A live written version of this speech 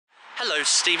Hello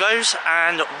Stevos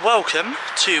and welcome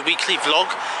to weekly vlog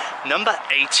number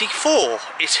 84.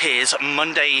 It is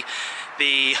Monday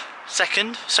the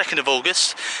 2nd of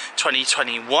August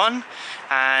 2021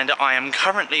 and I am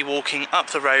currently walking up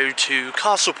the road to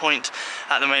Castle Point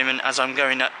at the moment as I'm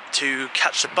going up to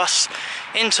catch the bus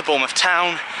into Bournemouth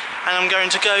town, and I'm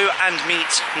going to go and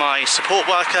meet my support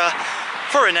worker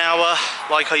for an hour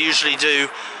like I usually do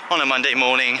on a Monday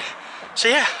morning. So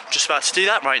yeah, I'm just about to do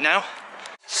that right now.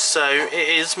 So it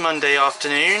is Monday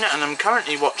afternoon and I'm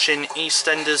currently watching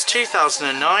EastEnders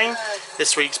 2009,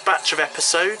 this week's batch of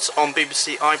episodes on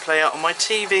BBC iPlayer on my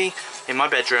TV in my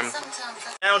bedroom.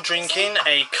 Now drinking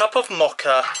a cup of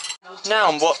mocha. Now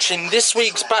I'm watching this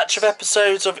week's batch of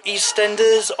episodes of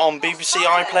EastEnders on BBC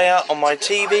iPlayer on my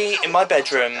TV in my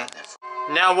bedroom.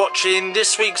 Now watching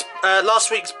this week's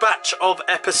last week's batch of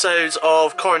episodes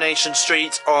of Coronation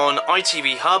Street on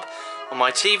ITV Hub on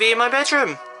my TV in my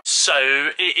bedroom.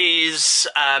 So it is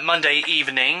Monday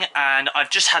evening and I've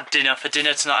just had dinner. For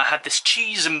dinner tonight I had this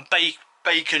cheese and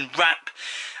bacon wrap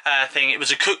thing. It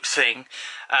was a cooked thing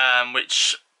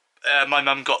which my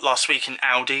mum got last week in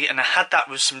Aldi, and I had that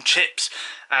with some chips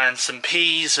and some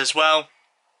peas as well,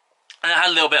 and I had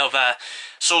a little bit of a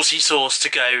saucy sauce to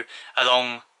go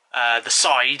along the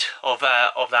side of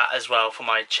that as well for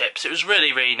my chips. It was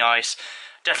really nice.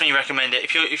 Definitely recommend it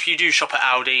if you do shop at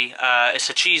Aldi. It's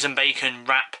a cheese and bacon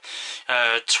wrap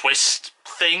twist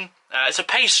thing. It's a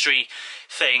pastry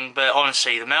thing, but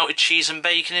honestly, the melted cheese and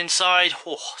bacon inside,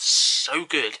 oh, so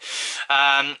good.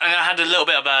 And I had a little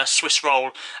bit of a Swiss roll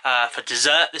for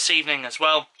dessert this evening as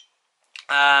well.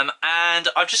 And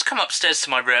I've just come upstairs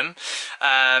to my room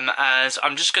as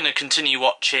I'm just going to continue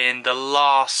watching the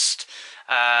last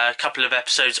couple of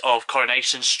episodes of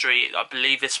Coronation Street. I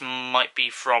believe this might be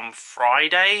from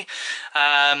Friday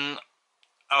on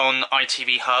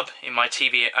ITV Hub in my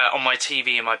TV on my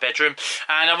TV in my bedroom.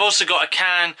 And I've also got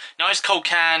a nice cold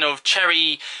can of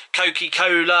cherry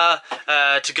Coca-Cola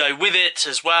to go with it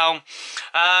as well.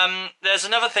 There's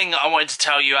another thing that I wanted to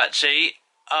tell you actually.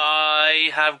 I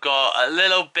have got a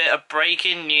little bit of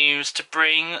breaking news to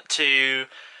bring to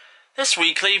this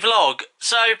weekly vlog.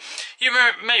 So you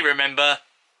may remember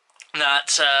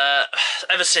that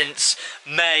ever since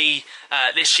May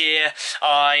this year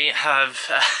I've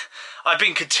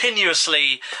been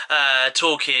continuously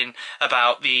talking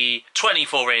about the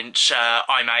 24-inch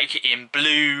iMac in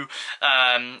blue,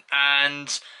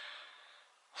 and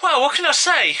well, what can I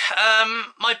say?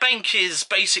 My bank is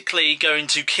basically going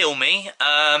to kill me,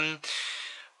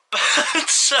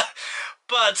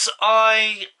 but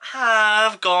I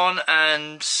have gone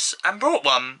and brought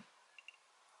one.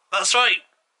 That's right.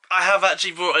 I have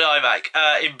actually brought an iMac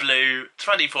in blue,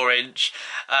 24-inch.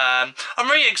 I'm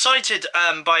really excited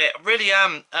by it, really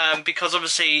am, because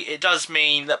obviously it does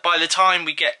mean that by the time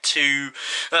we get to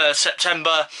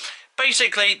September,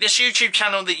 basically this YouTube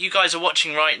channel that you guys are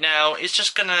watching right now is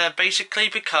just going to basically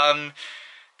become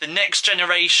the next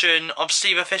generation of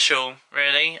SteveOfficial,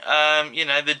 really. You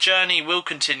know, the journey will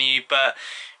continue, but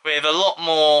with a lot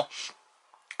more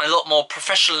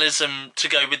professionalism to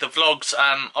go with the vlogs.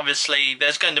 Obviously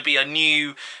there's going to be a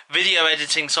new video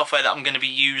editing software that I'm going to be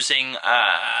using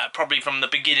probably from the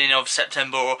beginning of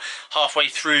September or halfway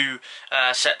through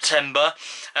September,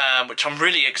 which I'm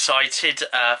really excited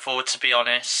for, to be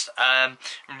honest.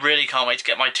 Really can't wait to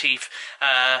get my teeth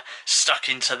stuck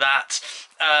into that.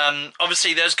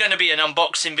 Obviously there's going to be an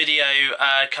unboxing video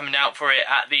coming out for it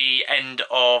at the end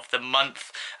of the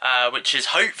month, which is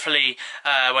hopefully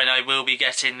when I will be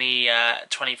getting the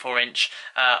 24-inch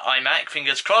iMac,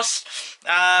 fingers crossed.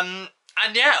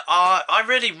 And yeah, I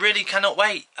really cannot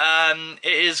wait.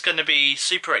 It is going to be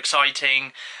super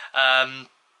exciting, and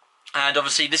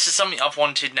obviously this is something I've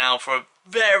wanted now for a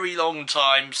very long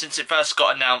time, since it first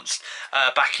got announced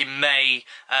back in May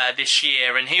this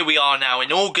year, and here we are now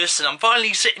in August, and I'm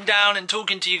finally sitting down and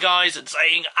talking to you guys and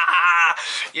saying,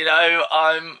 you know,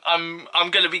 I'm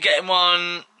going to be getting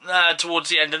one towards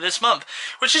the end of this month,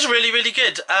 which is really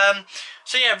good.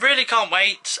 So yeah, really can't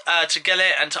wait to get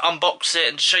it and to unbox it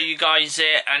and show you guys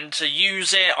it and to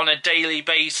use it on a daily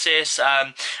basis.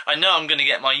 I know I'm going to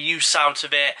get my use out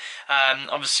of it.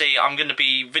 Obviously I'm going to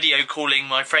be video calling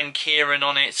my friend Kieran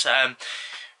on it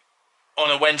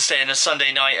on a Wednesday and a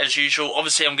Sunday night as usual.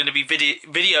 Obviously I'm going to be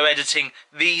video editing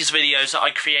these videos that I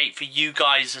create for you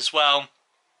guys as well,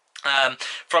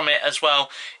 from it as well.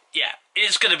 Yeah,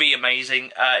 it's going to be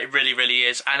amazing. It really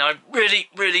is, and I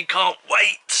really can't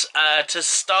wait to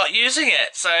start using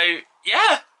it. So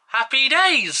yeah, happy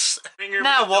days.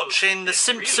 Now watching The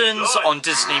Simpsons on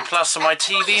Disney Plus on my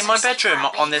TV in my bedroom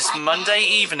on this Monday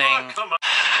evening.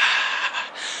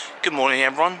 Good morning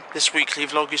everyone, this weekly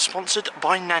vlog is sponsored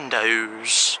by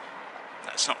Nando's.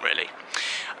 That's not really.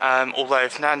 Although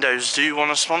if Nando's do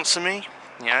want to sponsor me,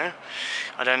 you know,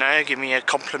 I don't know, give me a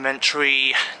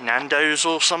complimentary Nando's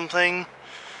or something,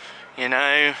 you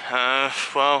know,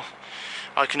 well,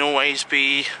 I can always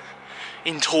be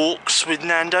in talks with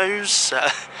Nando's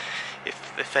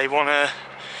if they want to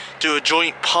do a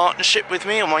joint partnership with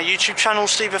me on my YouTube channel,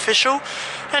 SteveOfficial.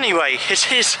 Anyway,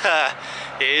 it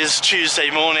is Tuesday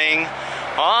morning.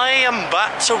 I am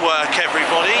back to work,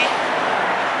 everybody.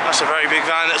 That's a very big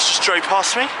van that's just drove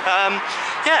past me.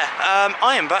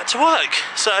 I am back to work.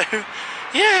 So,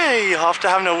 yay! After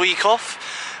having a week off,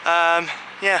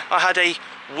 yeah, I had a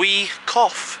week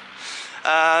off.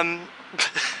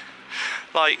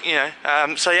 Like, you know,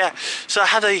 so yeah, so I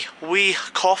had a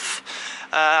week off,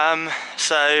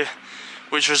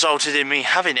 which resulted in me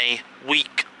having a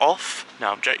week off.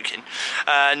 No, I'm joking.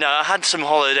 No, I had some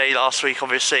holiday last week,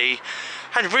 obviously.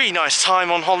 Had a really nice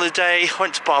time on holiday.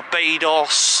 Went to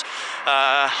Barbados.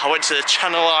 I went to the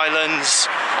Channel Islands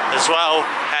as well.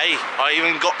 Hey, I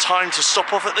even got time to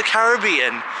stop off at the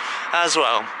Caribbean as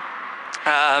well.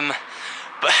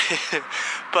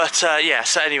 Yeah,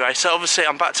 so anyway, so obviously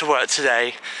I'm back to work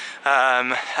today,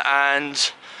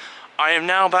 and I am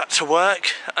now back to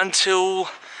work until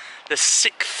the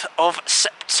 6th of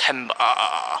September.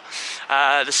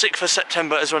 The 6th of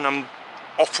September is when I'm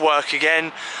off work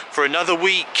again for another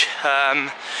week.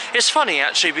 It's funny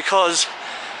actually, because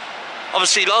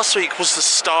obviously last week was the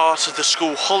start of the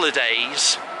school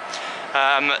holidays,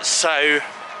 so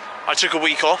I took a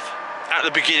week off at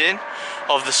the beginning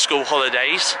of the school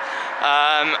holidays,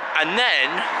 and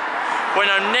then when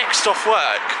I'm next off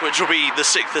work, which will be the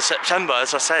 6th of September,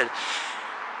 as I said,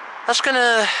 that's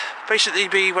gonna basically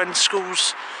be when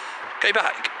schools go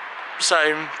back.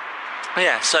 So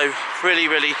yeah, so really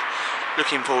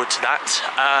looking forward to that.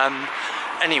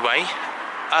 Anyway,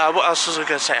 what else was I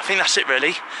going to say? I think that's it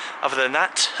really, other than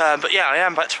that. But yeah, I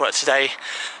am back to work today,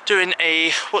 doing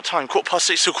a, what time, 6:15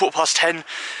 to 10:15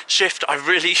 shift. I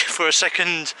really, for a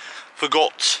second,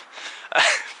 forgot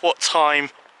what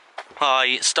time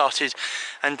I started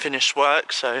and finished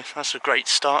work, so that's a great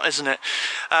start, isn't it?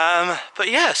 But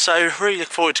yeah, so really look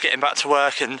forward to getting back to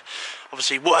work and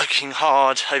obviously working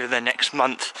hard over the next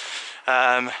month,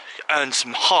 earn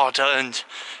some hard-earned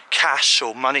cash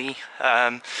or money,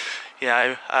 you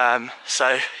know,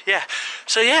 so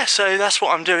that's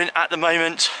what I'm doing at the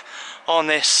moment on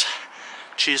this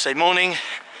Tuesday morning,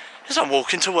 is I'm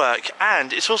walking to work.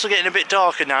 And it's also getting a bit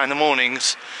darker now in the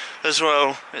mornings as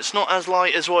well. It's not as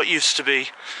light as what it used to be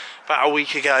about a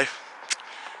week ago.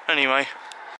 Anyway,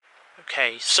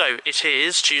 okay, so it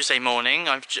is Tuesday morning.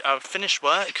 I've finished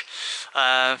work,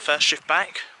 first shift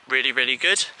back, really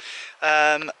good.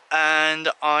 And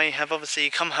I have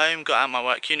obviously come home, got out my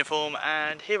work uniform,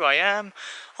 and here I am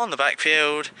on the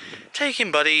backfield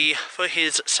taking Buddy for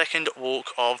his second walk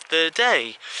of the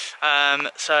day.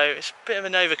 So it's a bit of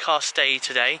an overcast day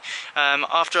today.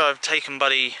 After I've taken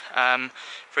Buddy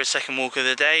for his second walk of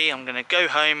the day, I'm going to go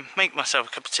home, make myself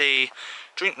a cup of tea,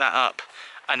 drink that up,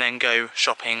 and then go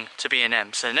shopping to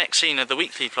B&M. So the next scene of the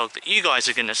weekly vlog that you guys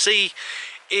are going to see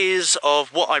is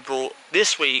of what I brought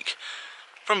this week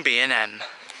from B&M.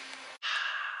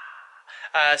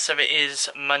 So it is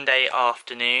Monday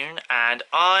afternoon, and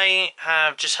I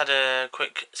have just had a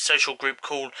quick social group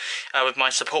call with my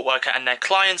support worker and their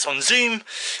clients on Zoom,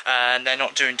 and they're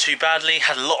not doing too badly.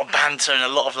 Had a lot of banter and a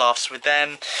lot of laughs with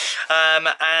them,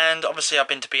 and obviously I've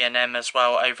been to B&M as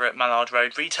well over at Mallard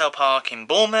Road Retail Park in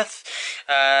Bournemouth,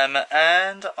 and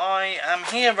I am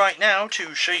here right now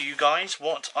to show you guys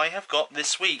what I have got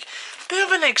this week. Bit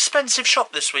of an expensive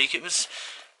shop this week. It was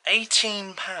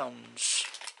 £18.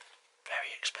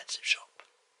 Very expensive shop.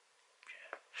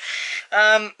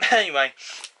 Yeah. Anyway,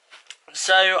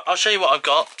 so I'll show you what I've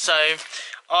got. So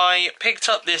I picked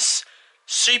up this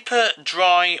Super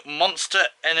Dry Monster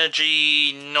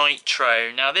Energy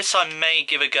Nitro. Now this I may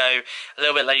give a go a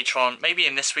little bit later on, maybe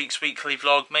in this week's weekly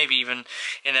vlog, maybe even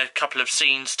in a couple of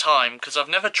scenes time, because I've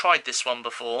never tried this one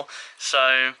before.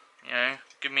 So, you know,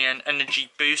 give me an energy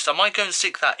boost. I might go and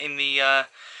stick that in the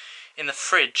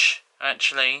fridge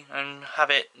actually and have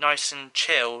it nice and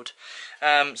chilled,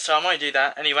 so I might do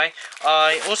that. Anyway,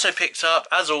 I also picked up,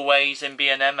 as always in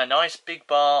B&M, a nice big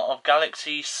bar of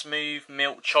Galaxy Smooth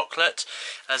Milk Chocolate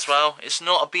as well. It's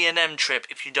not a B&M trip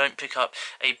if you don't pick up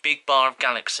a big bar of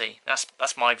Galaxy. That's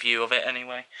my view of it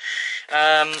anyway.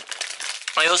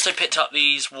 I also picked up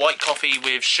these white coffee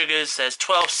with sugars. There's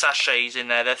 12 sachets in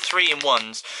there. They're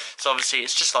 3-in-1s, so obviously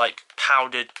it's just like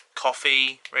powdered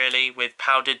coffee really, with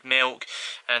powdered milk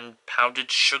and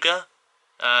powdered sugar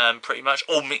pretty much,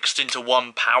 all mixed into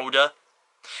one powder.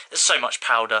 There's so much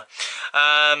powder.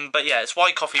 But yeah, it's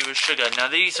white coffee with sugar. Now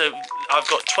these are, I've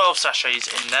got 12 sachets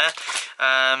in there,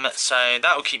 so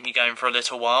that will keep me going for a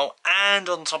little while. And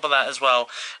on top of that as well,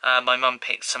 my mum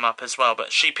picked some up as well,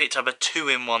 but she picked up a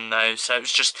 2-in-1 though, so it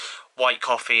was just white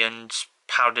coffee and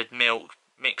powdered milk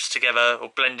mixed together, or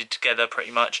blended together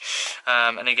pretty much.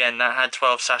 And again, that had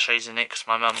 12 sachets in it, because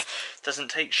my mum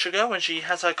doesn't take sugar when she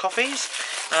has her coffees.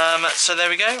 So there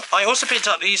we go. I also picked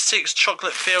up these 6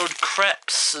 chocolate filled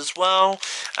crepes as well,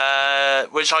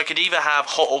 which I could either have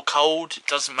hot or cold, it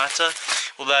doesn't matter.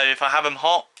 Although if I have them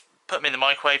hot, put them in the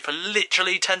microwave for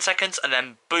literally 10 seconds and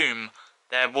then boom,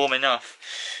 they're warm enough.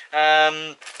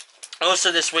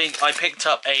 Also this week I picked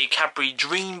up a Cadbury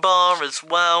Dream Bar as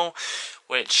well,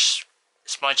 which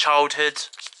is my childhood,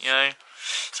 you know.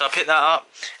 So I picked that up,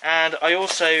 and I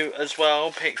also as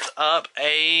well picked up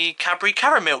a Cadbury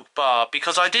Caramilk bar,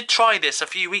 because I did try this a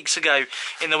few weeks ago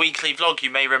in the weekly vlog,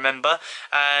 you may remember,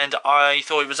 and I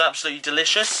thought it was absolutely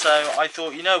delicious. So I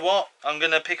thought, you know what, I'm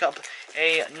going to pick up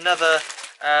another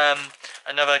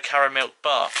Caramilk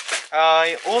bar.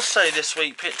 I also this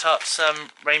week picked up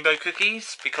some rainbow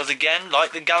cookies, because again,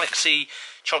 like the Galaxy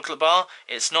chocolate bar,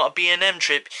 it's not a B&M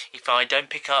trip if I don't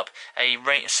pick up a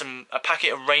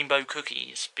packet of rainbow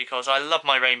cookies, because I love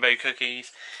my rainbow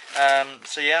cookies.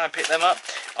 So yeah, I picked them up.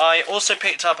 I also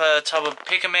picked up a tub of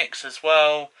Pick-a-Mix as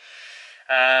well,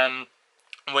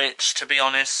 which, to be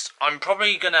honest, I'm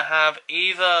probably going to have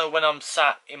either when I'm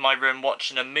sat in my room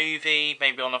watching a movie,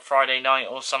 maybe on a Friday night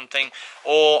or something,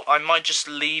 or I might just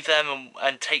leave them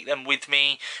and take them with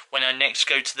me when I next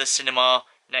go to the cinema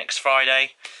next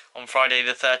Friday, on Friday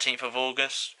the 13th of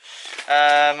August.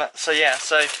 So yeah,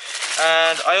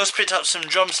 and I also picked up some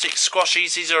drumstick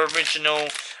squashies. These are original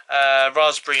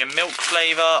raspberry and milk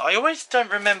flavour. I always don't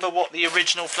remember what the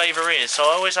original flavour is, so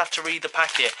I always have to read the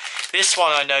packet. This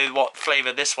one I know what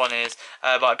flavour this one is,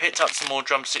 but I picked up some more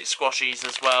drumstick squashies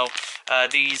as well.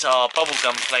 These are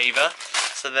bubblegum flavour,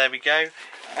 so there we go.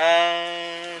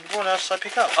 And what else did I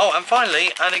pick up? Oh, and finally,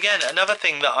 and again, another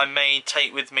thing that I may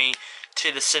take with me to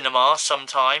the cinema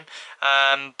sometime,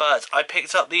 but I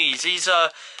picked up these. These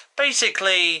are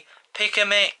basically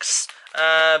Pick-a-Mix,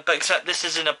 but except this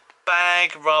is in a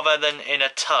bag rather than in a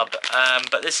tub.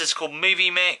 But this is called Movie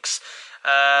Mix.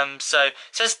 So it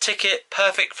says ticket,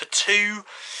 perfect for 2.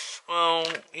 Well,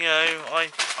 you know,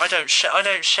 I don't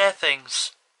share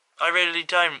things. I really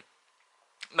don't.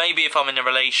 Maybe if I'm in a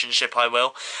relationship I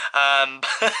will,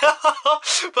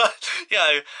 but you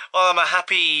know, while I'm a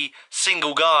happy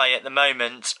single guy at the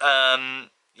moment,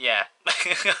 yeah,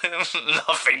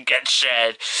 nothing gets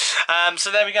shared.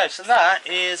 So there we go. So that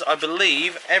is, I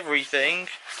believe, everything.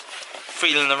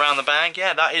 Feeling around the bag,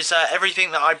 yeah, that is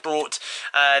everything that I brought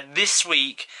this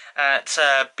week at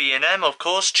B&M. Of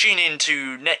course, tune in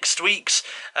to next week's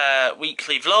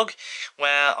weekly vlog,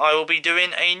 where I will be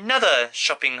doing another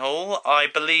shopping haul. I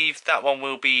believe that one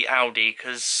will be Aldi,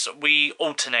 because we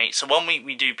alternate. So one week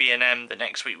we do B&M, the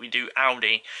next week we do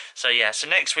Aldi. So yeah, so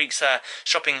next week's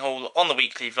shopping haul on the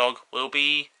weekly vlog will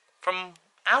be from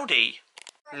Aldi.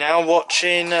 Now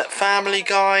watching Family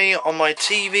Guy on my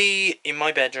TV in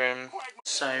my bedroom.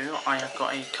 So I have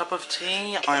got a cup of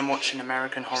tea, I am watching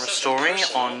American Horror Story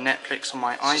on Netflix on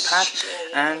my iPad,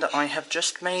 and I have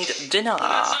just made dinner.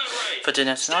 For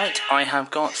dinner tonight I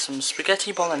have got some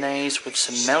spaghetti bolognese with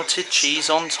some melted cheese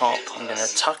on top. I'm going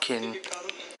to tuck in.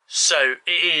 So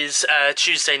it is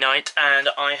Tuesday night, and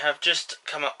I have just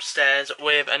come upstairs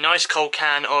with a nice cold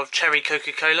can of cherry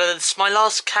Coca-Cola. It's my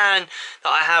last can that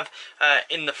I have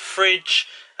in the fridge.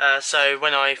 So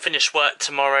when I finish work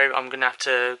tomorrow, I'm going to have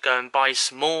to go and buy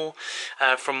some more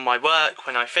from my work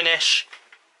when I finish.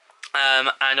 And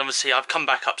obviously I've come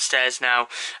back upstairs now.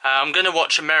 I'm going to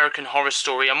watch American Horror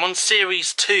Story. I'm on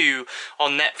series 2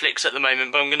 on Netflix at the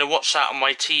moment, but I'm going to watch that on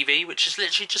my TV, which is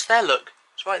literally just there, look.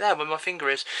 It's right there where my finger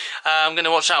is. I'm going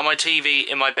to watch that on my TV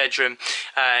in my bedroom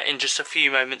in just a few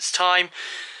moments' time.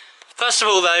 First of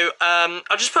all, though,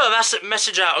 I'll just put a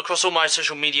message out across all my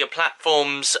social media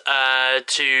platforms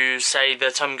to say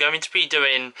that I'm going to be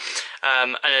doing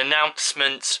an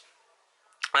announcement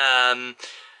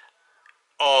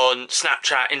on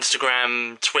Snapchat,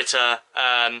 Instagram, Twitter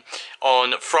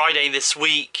on Friday this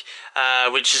week,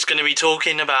 which is going to be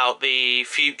talking about the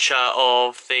future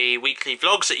of the weekly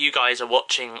vlogs that you guys are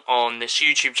watching on this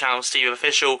YouTube channel,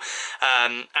 SteveOfficial,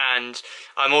 and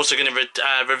I'm also going to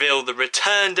reveal the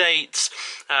return dates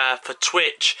for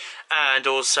Twitch, and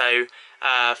also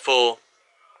for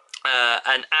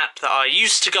an app that I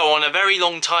used to go on a very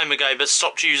long time ago but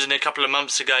stopped using a couple of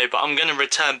months ago, but I'm going to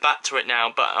return back to it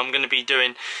now. But I'm going to be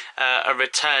doing a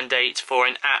return date for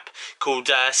an app called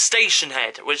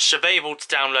Stationhead, which is available to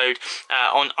download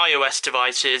on iOS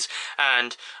devices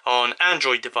and on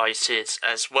Android devices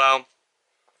as well.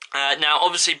 Now,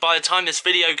 obviously, by the time this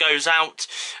video goes out,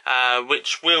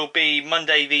 which will be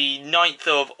Monday the 9th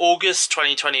of August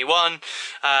 2021,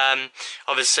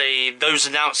 obviously those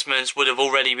announcements would have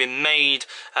already been made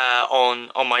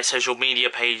on my social media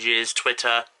pages,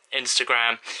 Twitter,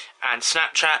 Instagram and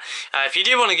Snapchat. If you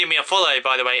do want to give me a follow,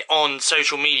 by the way, on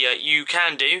social media, you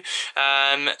can do.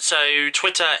 So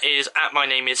Twitter is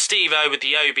 @mynameisstevo with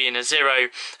the O being a 0,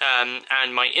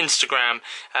 and my Instagram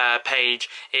page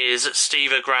is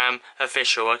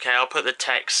SteveOfficial. Okay, I'll put the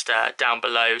text down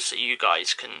below so you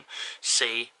guys can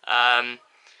see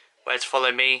where to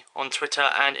follow me on Twitter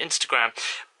and Instagram.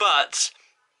 But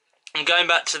I'm going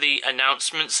back to the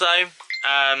announcements though.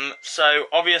 So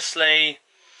obviously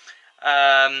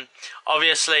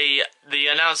the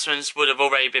announcements would have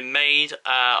already been made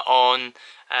on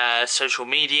social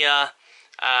media.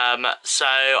 So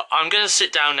I'm going to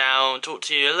sit down now and talk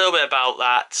to you a little bit about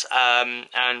that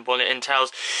and what it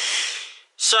entails.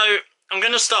 So I'm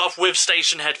going to start off with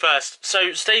Stationhead first. So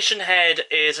Stationhead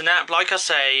is an app, like I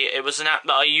say, it was an app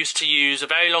that I used to use a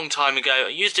very long time ago. I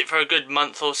used it for a good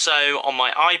month or so on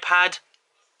my iPad.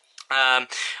 And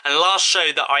the last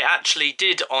show that I actually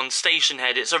did on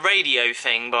Stationhead, it's a radio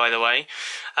thing, by the way.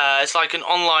 It's like an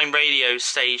online radio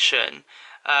station.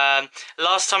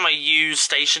 Last time I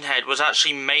used Stationhead was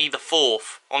actually May the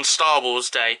 4th on Star Wars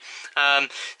Day.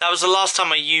 That was the last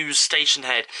time I used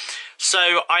Stationhead.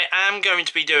 So I am going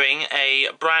to be doing a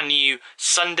brand new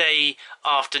Sunday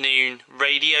afternoon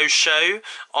radio show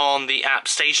on the app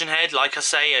Stationhead. Like I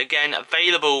say, again,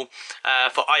 available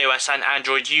for iOS and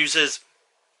Android users.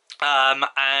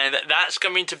 And that's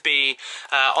going to be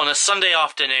on a Sunday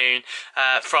afternoon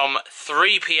from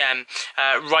 3 PM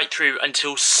right through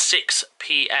until 6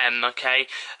 PM, okay?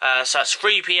 So that's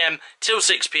 3 PM till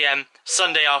 6 PM,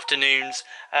 Sunday afternoons,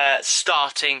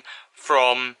 starting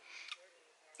from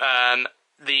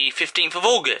the 15th of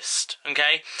August,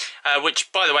 okay?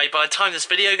 Which, by the way, by the time this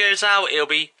video goes out, it'll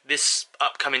be this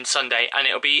upcoming Sunday, and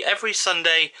it'll be every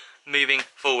Sunday moving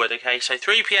forward, okay? So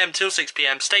 3 PM till 6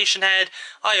 PM, Stationhead,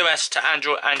 iOS to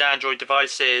Android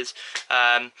devices,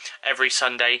 every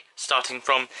Sunday starting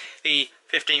from the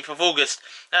 15th of August.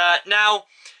 Now,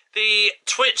 the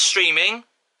Twitch streaming,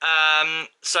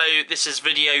 so this is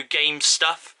video game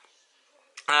stuff.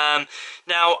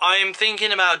 Now, I am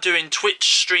thinking about doing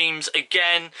Twitch streams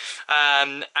again,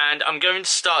 and I'm going to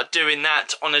start doing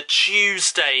that on a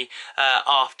Tuesday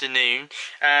afternoon,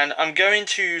 and I'm going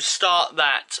to start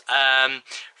that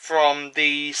from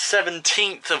the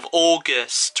 17th of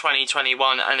August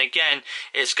 2021, and again,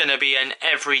 it's going to be an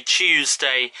every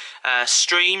Tuesday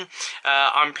stream.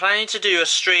 I'm planning to do a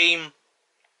stream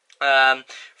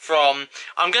from,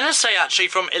 I'm going to say actually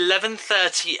from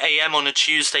 11:30 AM on a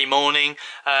Tuesday morning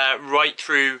right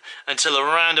through until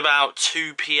around about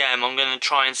 2 PM. I'm going to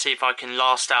try and see if I can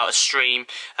last out a stream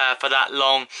for that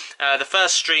long. The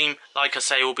first stream, like I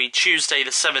say, will be Tuesday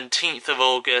the 17th of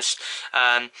August,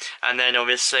 and then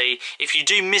obviously if you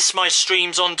do miss my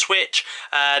streams on Twitch,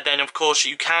 then of course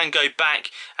you can go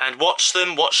back and watch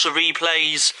them, watch the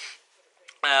replays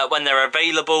when they're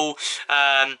available.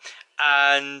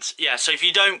 And yeah, so if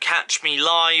you don't catch me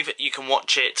live, you can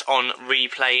watch it on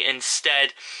replay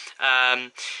instead.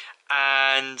 And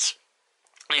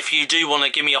if you do want to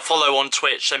give me a follow on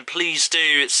Twitch, then please do.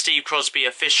 It's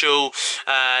SteveOfficial.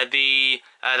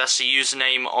 That's the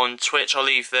username on Twitch. I'll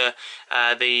leave the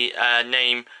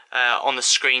name on the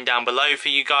screen down below for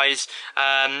you guys.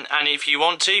 And if you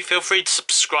want to, feel free to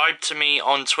subscribe to me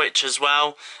on Twitch as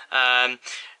well.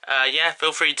 Yeah,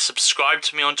 feel free to subscribe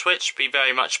to me on Twitch, be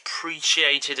very much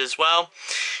appreciated as well.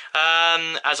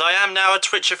 As I am now a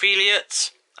Twitch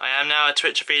affiliate,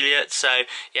 so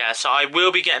yeah, so I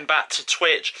will be getting back to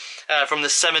Twitch from the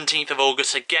 17th of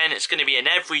August again. It's going to be an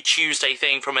every Tuesday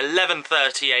thing from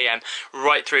 11:30 AM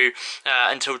right through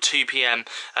until 2 PM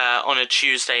on a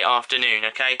Tuesday afternoon,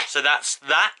 okay? So that's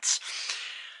that.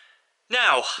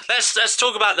 Now, let's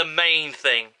talk about the main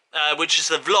thing. Which is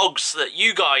the vlogs that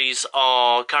you guys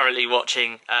are currently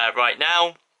watching right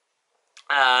now.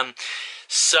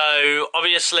 So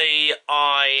obviously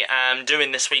I am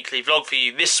doing this weekly vlog for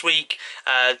you this week.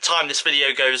 Time this video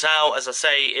goes out, as I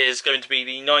say, is going to be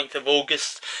the 9th of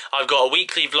August. I've got a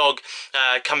weekly vlog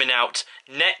coming out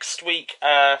next week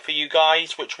for you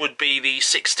guys, which would be the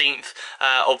 16th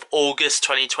of August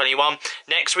 2021.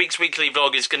 Next week's weekly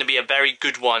vlog is going to be a very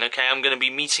good one, okay? I'm going to be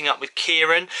meeting up with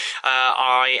Kieran.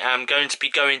 I am going to be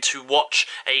going to watch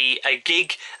a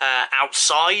gig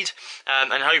outside,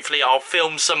 and hopefully I'll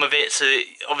film some of it, so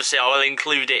obviously I will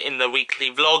include it in the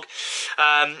weekly vlog.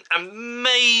 And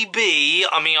maybe,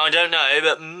 I mean, I don't know,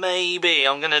 but maybe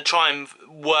I'm going to try and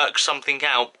work something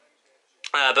out.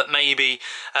 But maybe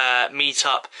meet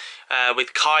up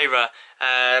with Kyra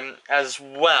as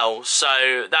well.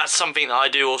 So that's something that I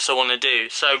do also want to do.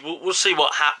 So we'll see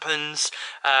what happens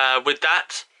with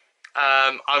that.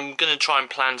 I'm going to try and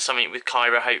plan something with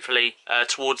Kyra, hopefully,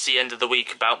 towards the end of the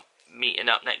week about meeting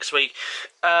up next week.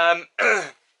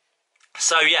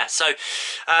 So yeah, so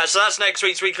that's next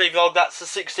week's weekly vlog. That's the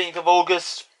 16th of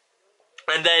August.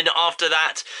 And then after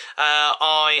that,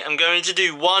 I am going to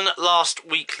do one last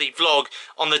weekly vlog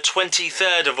on the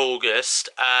 23rd of August.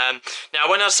 Now,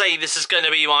 when I say this is going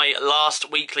to be my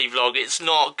last weekly vlog, it's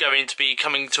not going to be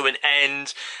coming to an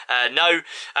end. No,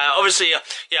 obviously,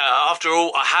 yeah, after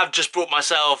all, I have just bought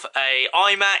myself a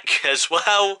iMac as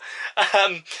well.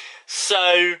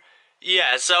 So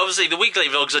yeah, so obviously the weekly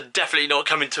vlogs are definitely not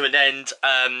coming to an end,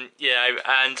 you know,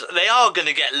 and they are going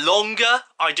to get longer,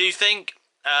 I do think.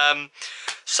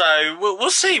 So we'll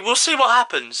see what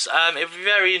happens. It'll be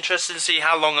very interesting to see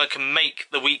how long I can make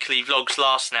the weekly vlogs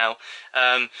last now,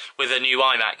 with a new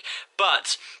iMac.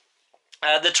 But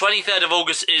the 23rd of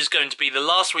August is going to be the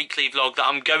last weekly vlog that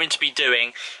I'm going to be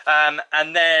doing,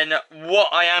 and then what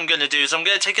I am going to do is I'm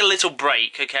going to take a little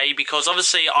break, okay, because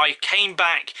obviously I came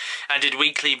back and did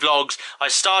weekly vlogs. I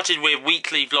started with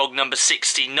weekly vlog number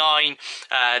 69,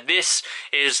 this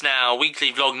is now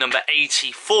weekly vlog number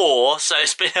 84, so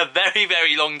it's been a very,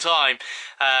 very long time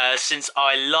since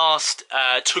I last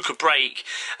took a break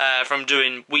from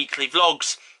doing weekly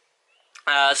vlogs.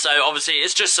 So obviously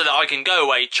it's just so that I can go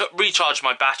away, recharge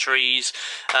my batteries,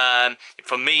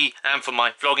 for me and for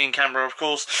my vlogging camera, of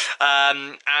course,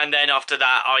 and then after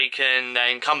that I can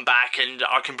then come back and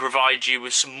I can provide you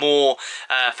with some more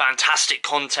fantastic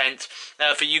content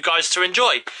for you guys to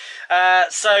enjoy.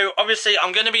 So obviously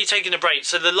I'm going to be taking a break,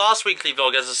 so the last weekly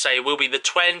vlog, as I say, will be the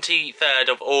 23rd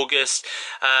of August,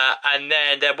 and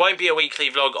then there won't be a weekly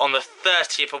vlog on the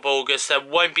 30th of August, there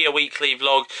won't be a weekly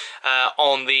vlog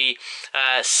on the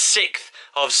 6th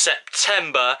of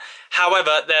September.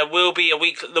 However, there will be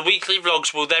the weekly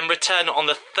vlogs will then return on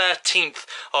the 13th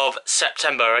of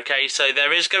September, okay? So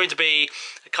there is going to be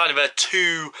kind of a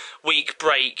 2-week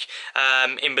break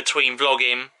in between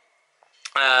vlogging,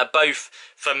 both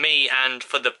for me and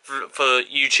for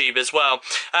YouTube as well.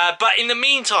 But in the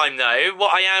meantime, though,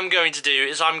 what I am going to do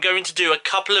is I'm going to do a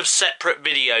couple of separate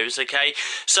videos, okay?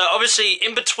 So obviously,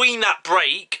 in between that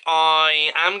break,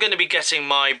 I am going to be getting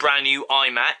my brand new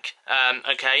iMac,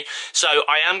 okay? So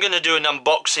I am going to do an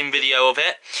unboxing video of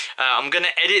it. I'm going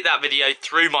to edit that video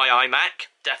through my iMac,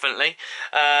 definitely,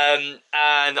 and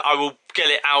I will get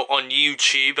it out on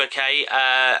YouTube, okay?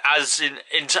 As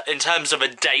in terms of a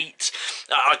date,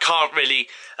 I can't really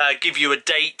give you a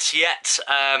date yet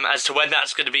as to when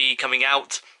that's going to be coming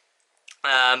out.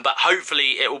 But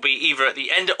hopefully it will be either at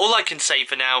the end, all I can say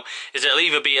for now is it'll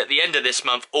either be at the end of this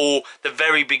month or the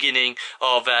very beginning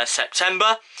of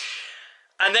September.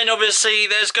 And then obviously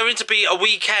there's going to be a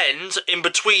weekend in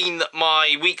between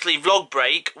my weekly vlog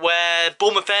break where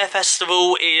Bournemouth Air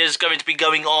Festival is going to be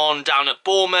going on down at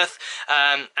Bournemouth,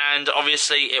 and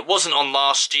obviously it wasn't on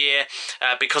last year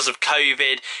because of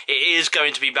COVID. It is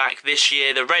going to be back this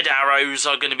year. The Red Arrows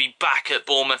are going to be back at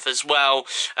Bournemouth as well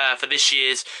for this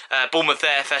year's Bournemouth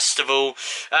Air Festival.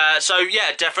 So yeah,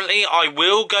 definitely I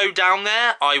will go down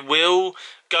there. I will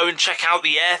go and check out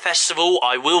the Air Festival.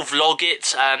 I will vlog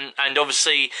it, and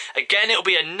obviously again it'll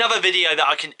be another video that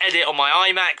I can edit on my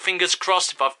iMac, fingers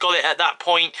crossed, if I've got it at that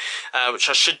point, which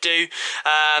I should do,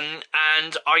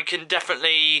 and I can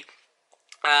definitely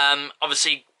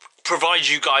obviously provide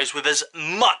you guys with as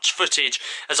much footage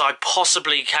as I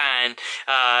possibly can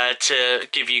to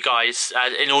give you guys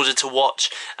in order to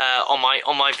watch on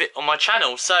my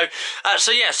channel. So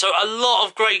yeah, so a lot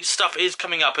of great stuff is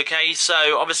coming up, okay?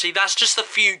 So obviously that's just the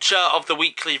future of the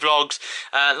weekly vlogs.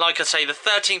 Like I say, the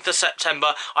 13th of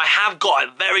September, I have got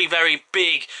a very, very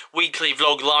big weekly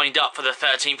vlog lined up for the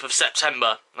 13th of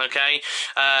September, okay?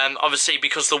 Obviously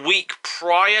because the week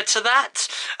prior to that,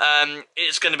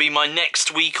 it's going to be my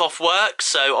next week off off work,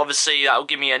 so obviously that'll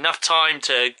give me enough time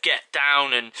to get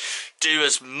down and do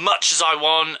as much as I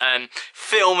want and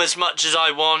film as much as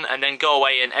I want and then go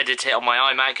away and edit it on my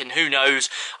iMac, and who knows,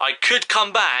 I could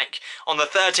come back on the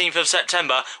 13th of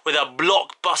September with a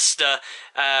blockbuster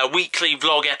weekly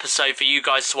vlog episode for you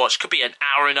guys to watch. Could be an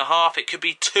hour and a half, it could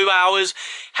be 2 hours,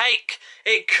 heck,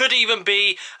 it could even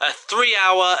be a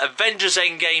 3-hour Avengers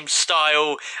Endgame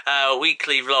style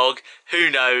weekly vlog, who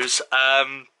knows.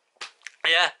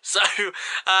 Yeah, so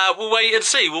we'll wait and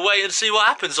see. We'll wait and see what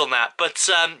happens on that. But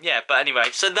yeah, but anyway,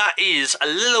 so that is a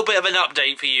little bit of an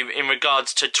update for you in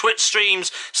regards to Twitch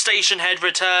streams, Station Head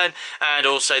return, and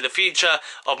also the future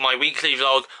of my weekly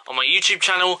vlog on my YouTube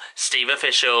channel,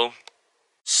 SteveOfficial.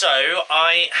 So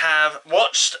I have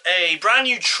watched a brand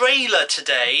new trailer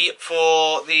today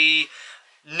for the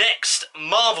next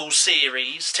Marvel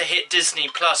series to hit Disney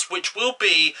Plus, which will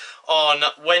be on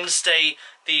Wednesday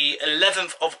the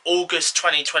 11th of August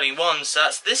 2021, so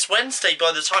that's this Wednesday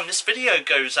by the time this video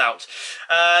goes out.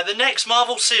 The next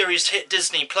Marvel series to hit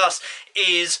Disney Plus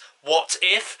is What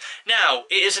If? Now,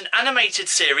 it is an animated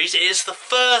series. It is the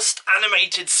first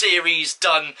animated series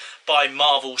done by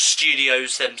Marvel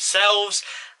Studios themselves,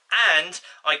 and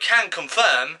I can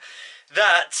confirm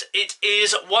that it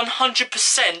is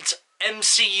 100%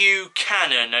 MCU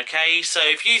canon, okay? So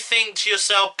if you think to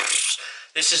yourself,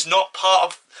 this is not part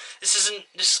of, this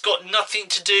has got nothing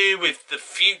to do with the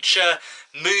future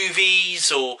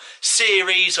movies or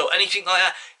series or anything like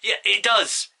that. Yeah, it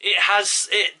does.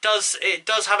 It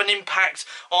does have an impact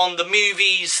on the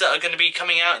movies that are going to be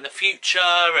coming out in the future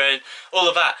and all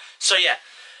of that. So yeah.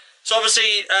 So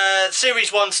obviously,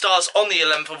 Series 1 starts on the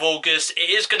 11th of August.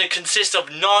 It is going to consist of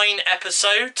 9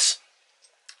 episodes.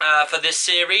 For this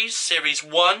series, Series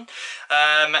 1,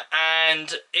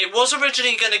 and it was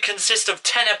originally going to consist of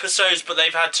 10 episodes, but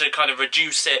they've had to kind of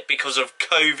reduce it because of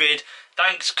COVID.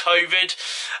 Thanks, COVID.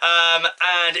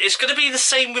 And it's going to be the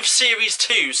same with Series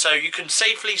 2, so you can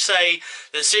safely say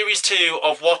that Series 2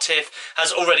 of What If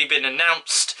has already been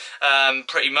announced,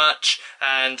 pretty much,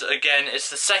 and again, it's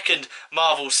the second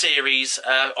Marvel series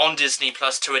on Disney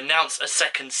Plus to announce a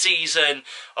second season,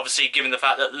 obviously given the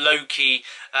fact that Loki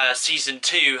Season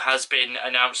 2 has been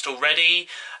announced already.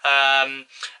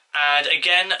 And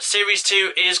again, Series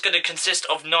 2 is going to consist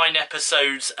of 9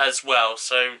 episodes as well.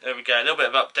 So there we go, a little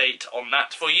bit of update on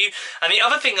that for you. And the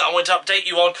other thing that I wanted to update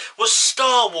you on was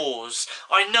Star Wars.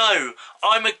 I know,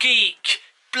 I'm a geek.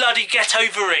 Bloody get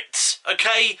over it,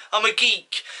 okay? I'm a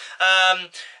geek.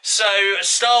 So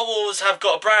Star Wars have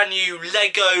got a brand new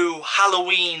Lego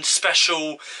Halloween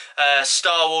special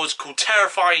Star Wars called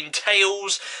Terrifying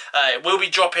Tales. It will be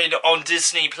dropping on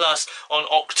Disney Plus on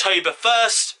October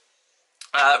 1st.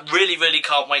 Really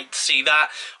can't wait to see that.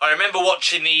 I remember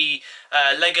watching the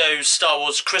Lego Star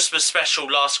Wars Christmas special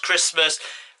last Christmas.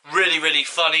 Really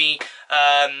funny.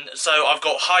 So I've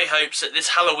got high hopes that this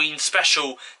Halloween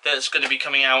special that's going to be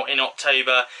coming out in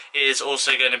October is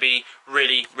also going to be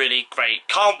really great.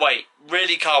 Can't wait.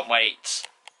 Really can't wait.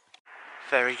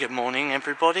 Very good morning,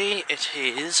 everybody. It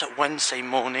is Wednesday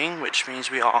morning, which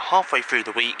means we are halfway through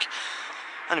the week.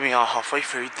 And we are halfway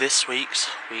through this week's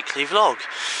weekly vlog.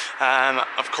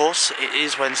 Of course, it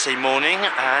is Wednesday morning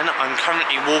and I'm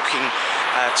currently walking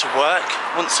to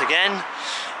work once again.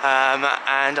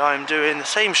 And I'm doing the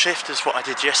same shift as what I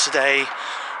did yesterday,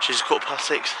 which is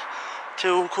 6:15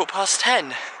 till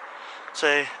 10:15.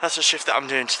 So that's a shift that I'm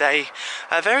doing today.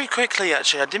 Very quickly,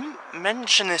 actually, I didn't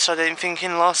mention this, I don't think,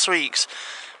 in last week's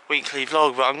weekly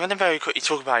vlog, but I'm going to very quickly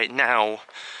talk about it now.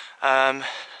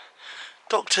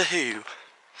 Doctor Who.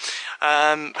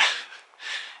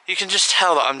 You can just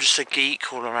tell that I'm just a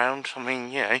geek all around. I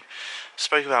mean, you know, I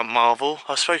spoke about Marvel,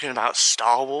 I've spoken about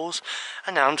Star Wars,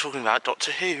 and now I'm talking about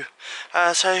Doctor Who.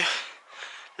 So,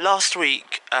 last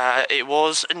week, it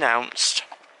was announced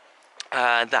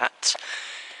that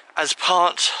as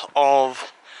part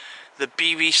of the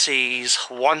BBC's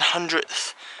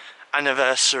 100th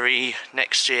anniversary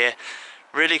next year,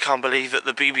 really can't believe that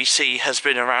the BBC has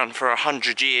been around for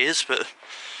 100 years, but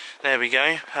there we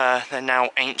go. They're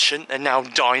now ancient. They're now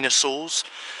dinosaurs.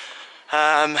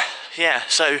 Yeah.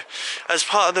 So, as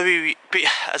part of the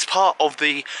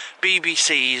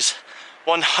BBC's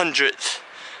 100th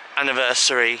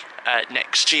anniversary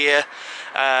next year,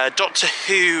 Doctor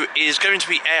Who is going to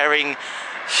be airing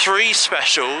 3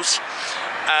 specials,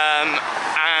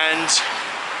 and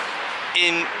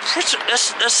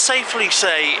let's safely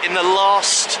say, in the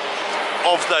last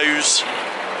of those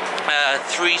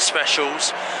 3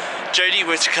 specials, Jodie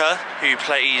Whittaker, who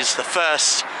plays the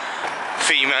first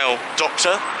female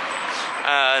Doctor,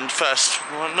 and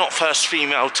not first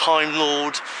female Time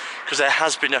Lord, because there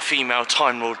has been a female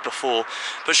Time Lord before,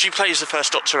 but she plays the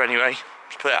first Doctor anyway,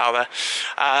 to put it out there.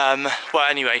 Well,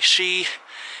 anyway, she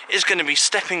is going to be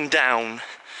stepping down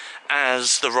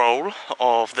as the role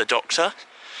of the Doctor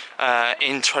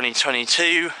in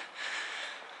 2022,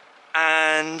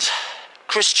 and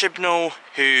Chris Chibnall,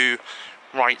 who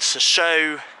writes the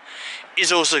show,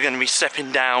 is also going to be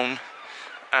stepping down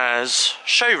as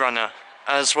showrunner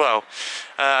as well.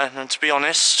 And to be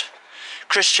honest,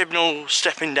 Chris Chibnall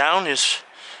stepping down is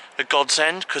a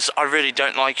godsend, because I really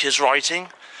don't like his writing.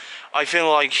 I feel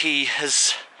like he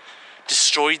has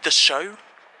destroyed the show,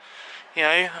 you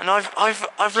know. And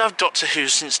I've loved Doctor Who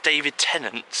since David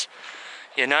Tennant,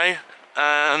 you know.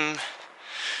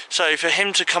 So for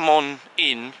him to come on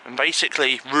in and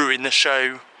basically ruin the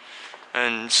show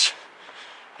and,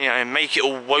 you know, make it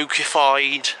all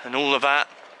wokeified and all of that,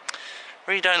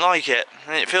 really don't like it.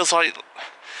 And it feels like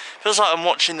I'm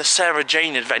watching the Sarah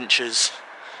Jane Adventures.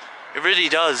 It really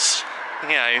does, you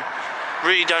know.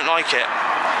 Really don't like it.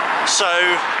 So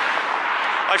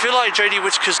I feel like Jodie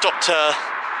Whittaker's Doctor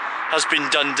has been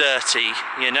done dirty,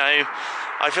 you know.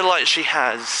 I feel like she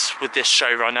has with this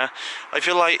showrunner. I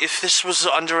feel like if this was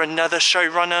under another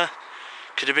showrunner,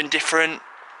 could have been different,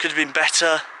 could have been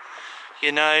better,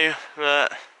 you know,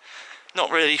 but not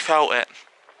really felt it.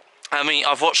 I mean,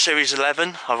 I've watched series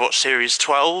 11, I've watched series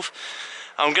 12,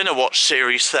 I'm going to watch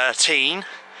series 13,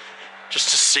 just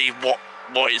to see what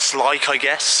it's like, I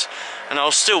guess, and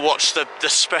I'll still watch the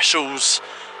specials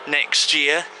next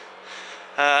year,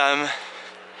 but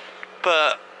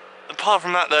apart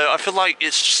from that though, I feel like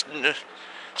it's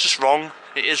just wrong.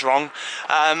 It is wrong.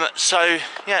 So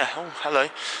yeah, oh hello,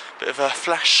 bit of a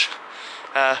flash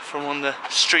from one of the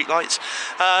street lights.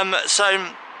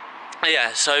 So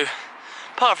yeah, so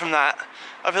apart from that,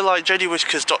 I feel like Jodie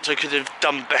Whittaker's Doctor could have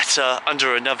done better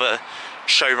under another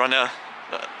showrunner.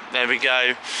 There we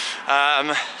go.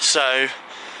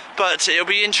 But it'll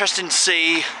be interesting to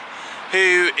see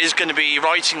who is going to be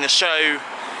writing the show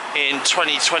in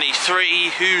 2023,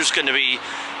 who's going to be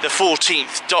the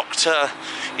 14th Doctor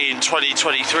in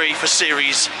 2023 for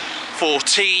series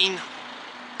 14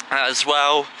 as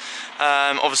well.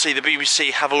 Obviously the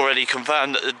BBC have already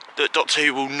confirmed that Doctor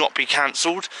Who will not be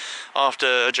cancelled after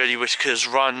Jodie Whittaker's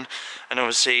run, and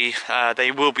obviously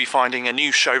they will be finding a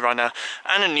new showrunner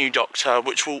and a new Doctor,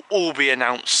 which will all be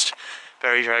announced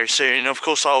very, very soon. And of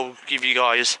course I'll give you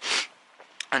guys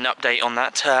an update on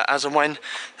that as and when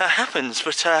that happens.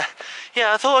 But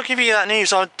yeah, I thought I'd give you that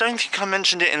news. I don't think I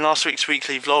mentioned it in last week's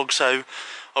weekly vlog, so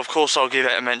of course I'll give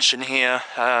it a mention here.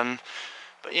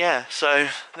 But yeah, so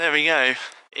there we go.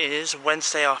 It is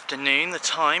Wednesday afternoon. The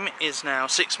time is now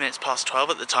 6 minutes past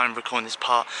 12 at the time of recording this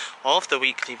part of the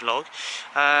weekly vlog,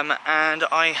 and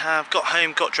I have got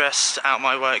home, got dressed out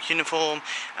my work uniform,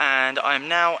 and I'm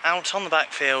now out on the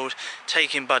backfield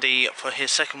taking Buddy for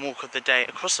his second walk of the day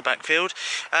across the backfield.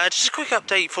 Just a quick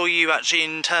update for you actually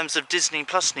in terms of Disney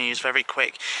Plus news, very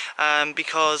quick,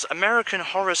 because American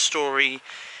Horror Story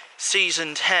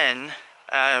Season 10,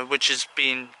 which has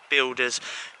been billed as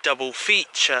double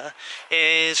feature,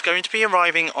 is going to be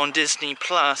arriving on Disney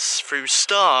Plus through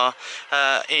Star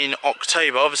in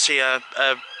October. Obviously a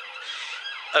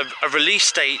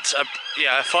release date,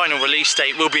 a final release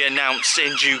date will be announced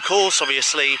in due course,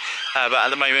 obviously, but at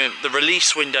the moment the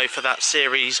release window for that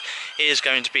series is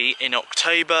going to be in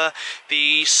October.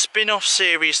 The spin-off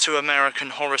series to American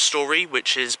Horror Story,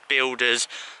 which is billed as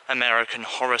American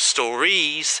Horror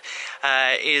Stories,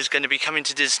 is going to be coming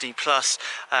to Disney Plus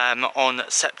on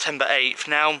September 8th.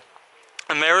 Now,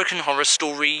 American Horror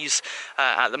Stories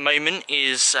at the moment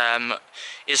is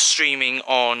streaming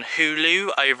on Hulu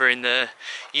over in the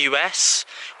US,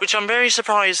 which I'm very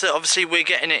surprised that obviously we're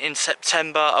getting it in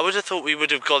September. I would have thought we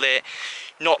would have got it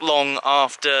not long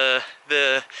after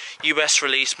the US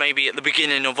release, maybe at the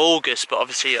beginning of August, but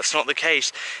obviously that's not the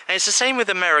case. And it's the same with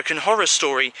American Horror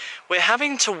Story. We're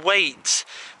having to wait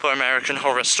for American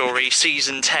Horror Story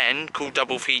Season 10, called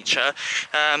Double Feature,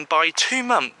 by 2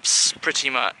 months,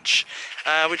 pretty much.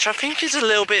 Which I think is a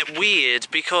little bit weird,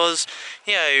 because,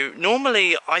 you know,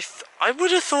 normally I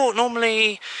would have thought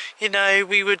normally, you know,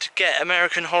 we would get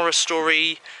American Horror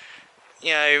Story,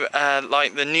 you know,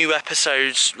 like the new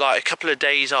episodes like a couple of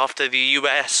days after the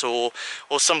US or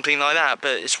something like that.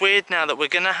 But it's weird now that we're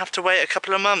gonna have to wait a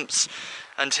couple of months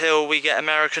until we get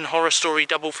American Horror Story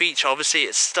double feature. Obviously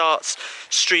it starts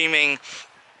streaming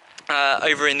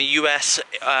over in the US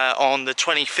on the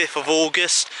 25th of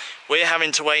August. We're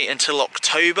having to wait until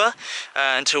October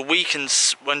until we can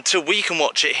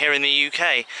watch it here in the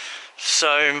UK.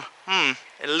 So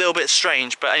a little bit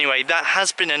strange, but anyway, that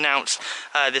has been announced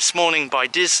this morning by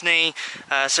Disney.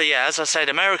 So yeah, as I said,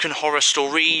 American Horror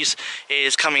Stories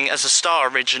is coming as a Star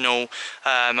original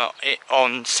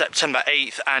on September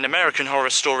 8th, and American Horror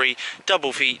Story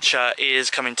double feature is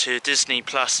coming to Disney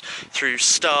Plus through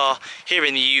Star here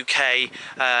in the UK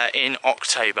in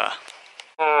October.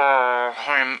 Oh,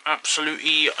 I'm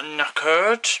absolutely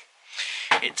knackered.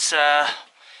 It's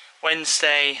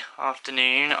Wednesday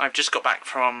afternoon. I've just got back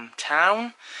from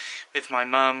town with my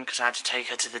mum because I had to take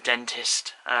her to the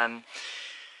dentist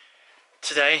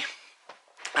today,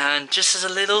 and just as a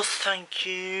little thank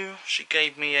you, she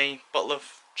gave me a bottle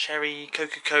of cherry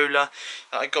Coca-Cola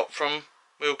that I got from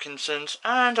Wilkinson's,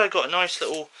 and I got a nice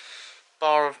little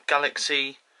bar of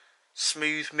Galaxy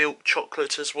smooth milk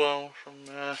chocolate as well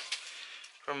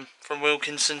from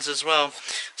Wilkinson's as well.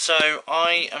 So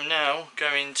I am now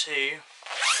going to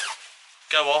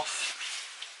go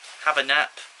off, have a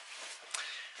nap,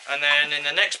 and then in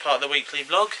the next part of the weekly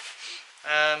vlog,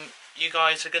 you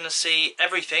guys are going to see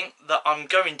everything that I'm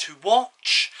going to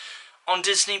watch on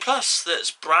Disney Plus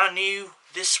that's brand new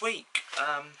this week.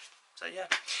 So yeah,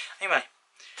 anyway,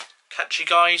 catch you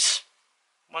guys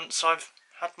once I've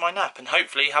had my nap and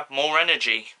hopefully have more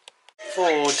energy.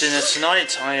 For dinner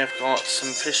tonight I have got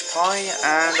some fish pie,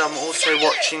 and I'm also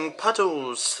watching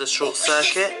Puddles, the short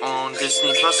circuit on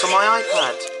Disney Plus on my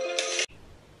iPad.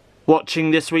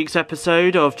 Watching this week's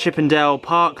episode of Chippendale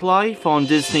Park Life on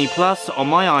Disney Plus on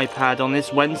my iPad on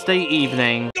this Wednesday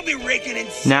evening.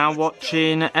 Now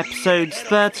watching episodes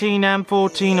 13 and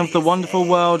 14 of The Wonderful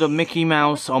World of Mickey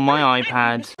Mouse on my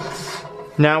iPad.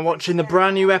 Now watching the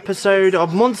brand new episode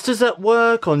of Monsters at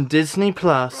Work on Disney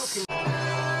Plus.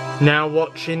 Now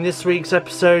watching this week's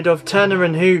episode of Turner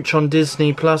and Hooch on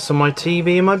Disney Plus on my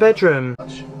TV in my bedroom.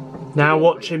 Now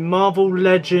watching Marvel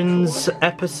Legends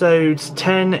episodes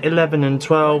 10, 11 and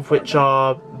 12, which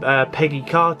are Peggy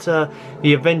Carter,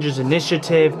 The Avengers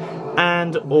Initiative,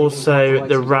 and also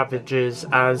The Ravagers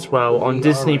as well on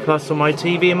Disney Plus on my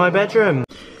TV in my bedroom.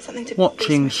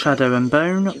 Watching Shadow and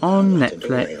Bone on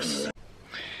Netflix.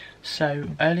 So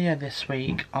earlier this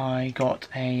week I got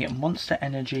a Monster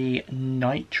Energy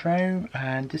Nitro,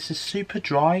 and this is super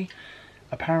dry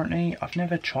apparently. I've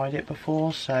never tried it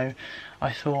before, so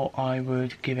I thought I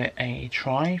would give it a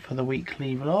try for the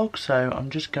weekly vlog. So I'm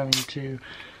just going to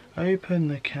open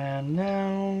the can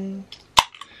now.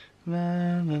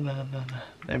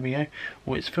 There we go.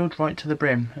 Oh, it's filled right to the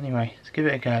brim. Anyway, let's give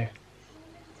it a go.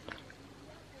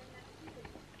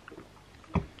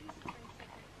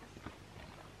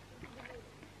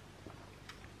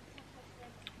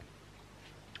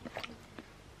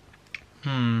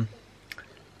 Do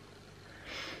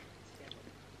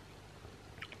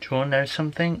you want to know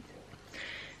something?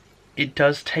 It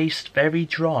does taste very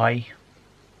dry.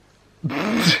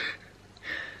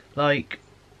 Like,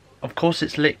 of course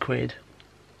it's liquid,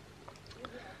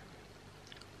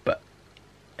 but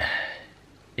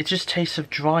it just tastes of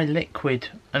dry liquid,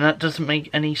 and that doesn't make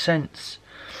any sense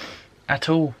at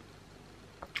all.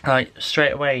 Like,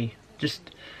 straight away,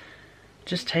 just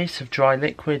tastes of dry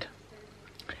liquid.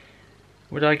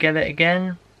 Would I get it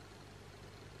again?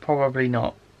 Probably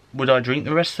not. Would I drink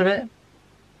the rest of it?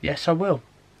 Yes, I will.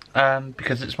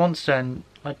 Because it's Monster, and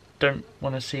I don't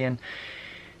want to see a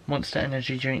Monster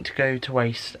Energy drink to go to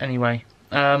waste anyway.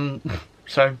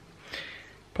 So,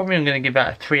 probably I'm going to give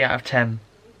that a 3 out of 10.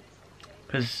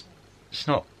 Because it's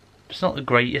not the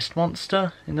greatest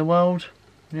Monster in the world,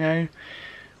 you know.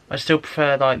 I still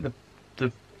prefer like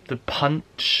the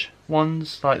punch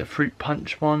ones, like the fruit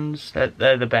punch ones.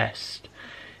 They're the best.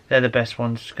 They're the best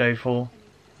ones to go for.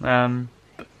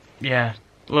 But yeah,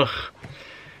 ugh.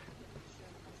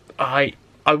 I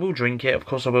will drink it, of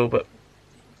course I will, but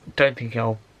don't think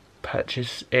I'll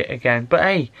purchase it again. But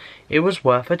hey, it was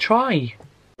worth a try.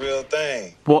 Real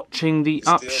thing. Watching The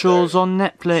Upshaws on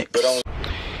Netflix.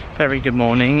 Very good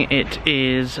morning. It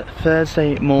is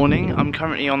Thursday morning. I'm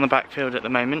currently on the backfield at the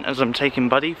moment as I'm taking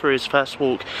Buddy for his first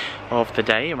walk of the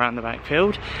day around the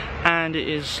backfield, and it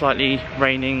is slightly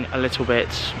raining a little bit,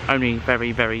 only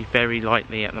very, very, very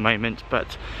lightly at the moment,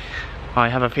 but I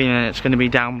have a feeling it's going to be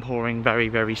downpouring very,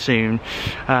 very soon.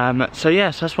 So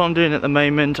yes, that's what I'm doing at the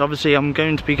moment. Obviously I'm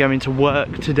going to be going to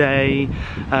work today.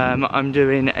 I'm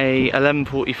doing a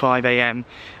 11:45 AM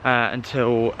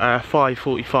until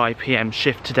 5:45 PM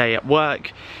shift today at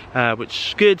work, which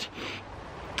is good.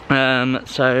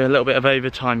 So a little bit of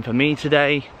overtime for me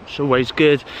today, it's always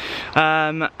good.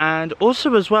 And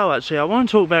also as well, actually, I want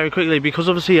to talk very quickly, because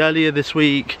obviously earlier this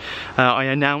week I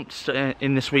announced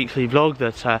in this weekly vlog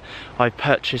that I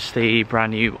purchased the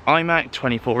brand new iMac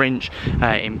 24-inch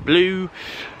in blue.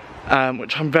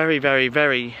 which I'm very, very,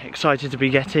 very excited to be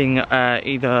getting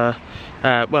either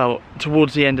well,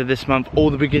 towards the end of this month or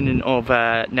the beginning of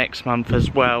next month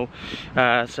as well.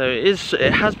 So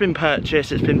it has been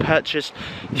purchased. It's been purchased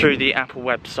through the Apple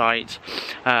website,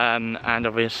 and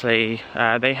obviously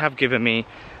they have given me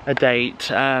a date.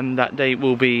 That date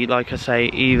will be, like I say,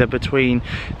 either between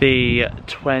the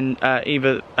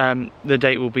the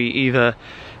date will be either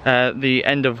the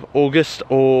end of August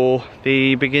or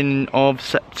the beginning of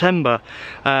September.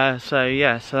 So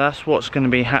yeah, so that's what's going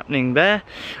to be happening there.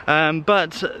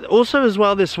 But also as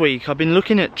well this week I've been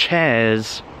looking at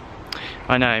chairs.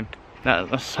 I know,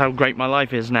 that's how great my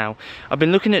life is now. I've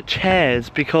been looking at chairs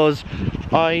because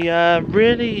I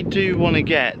really do want to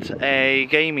get a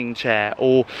gaming chair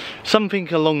or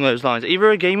something along those lines.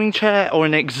 Either a gaming chair or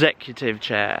an executive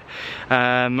chair,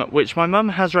 which my mum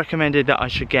has recommended that I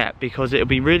should get because it'll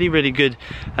be really, really good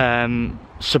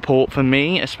support for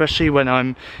me, especially when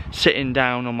I'm sitting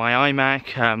down on my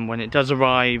iMac when it does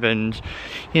arrive. And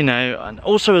you know, and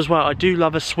also as well, I do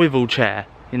love a swivel chair,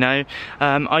 you know.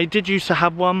 I did used to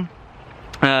have one,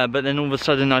 but then all of a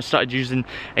sudden I started using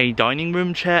a dining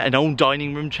room chair, an old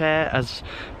dining room chair, as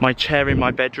my chair in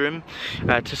my bedroom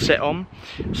to sit on.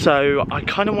 So I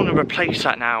kind of want to replace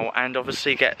that now and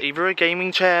obviously get either a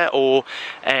gaming chair or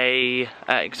a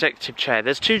executive chair.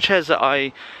 There's two chairs that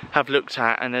I have looked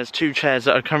at, and there's two chairs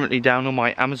that are currently down on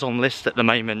my Amazon list at the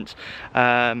moment.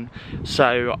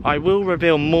 So I will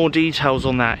reveal more details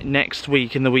on that next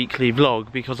week in the weekly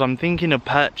vlog, because I'm thinking of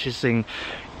purchasing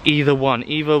either one,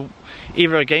 either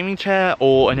a gaming chair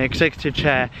or an executive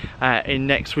chair in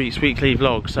next week's weekly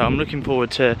vlog. So I'm looking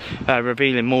forward to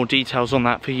revealing more details on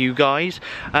that for you guys.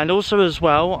 And also as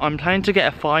well, I'm planning to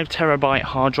get a 5TB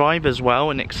hard drive as well,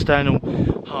 an external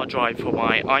hard drive for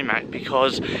my iMac,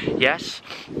 because yes,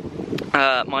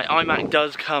 my iMac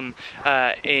does come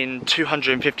in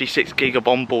 256GB of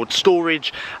onboard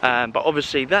storage, but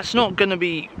obviously that's not going to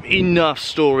be enough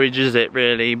storage, is it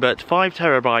really? But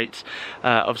 5TB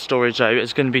of storage though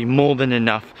is going to be more than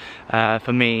enough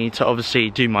for me to obviously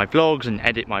do my vlogs and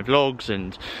edit my vlogs,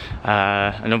 and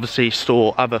obviously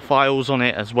store other files on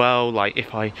it as well, like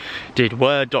if I did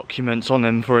Word documents on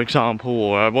them, for example,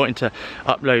 or I wanted to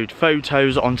upload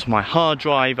photos onto my hard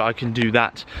drive, I can do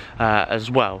that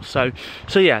as well. So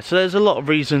yeah, so there's a lot of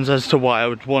reasons as to why I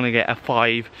would want to get a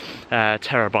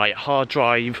 5TB hard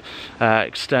drive,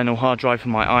 external hard drive for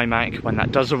my iMac when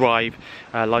that does arrive,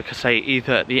 like I say,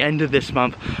 either at the end of this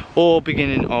month or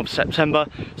beginning of September.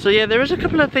 So yeah, there is a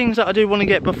couple of things that I do want to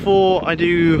get before I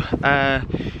do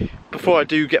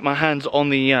get my hands on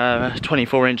the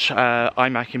 24-inch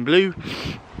iMac in blue.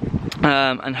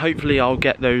 And hopefully I'll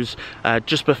get those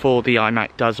just before the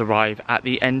iMac does arrive at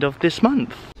the end of this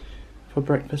month. For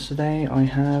breakfast today I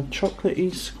have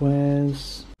chocolatey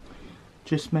squares.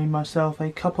 Just made myself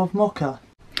a cup of mocha.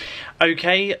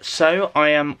 Okay, so I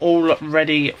am all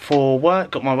ready for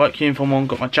work. Got my work uniform on,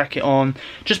 got my jacket on.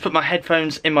 Just put my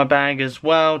headphones in my bag as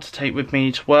well to take with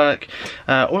me to work.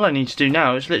 All I need to do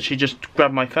now is literally just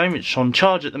grab my phone, which is on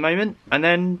charge at the moment, and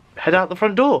then head out the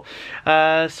front door.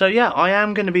 So yeah, I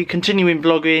am going to be continuing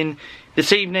vlogging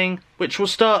this evening, which will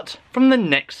start from the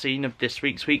next scene of this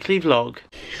week's weekly vlog.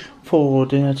 For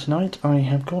dinner tonight I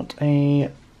have got a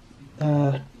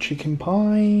chicken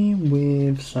pie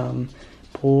with some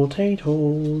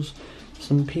potatoes,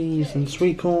 some peas and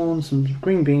sweet corn, some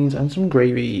green beans and some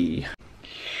gravy.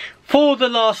 For the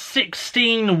last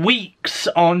 16 weeks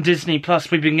on Disney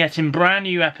Plus, we've been getting brand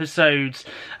new episodes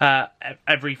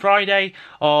every Friday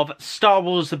of Star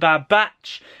Wars The Bad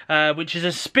Batch, which is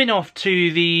a spin-off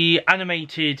to the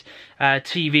animated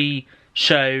TV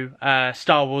show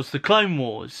Star Wars The Clone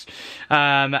Wars.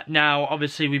 Now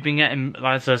obviously we've been getting,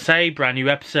 as I say, brand new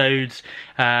episodes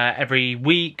every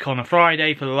week on a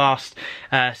Friday for the last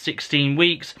 16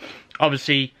 weeks.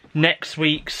 Obviously next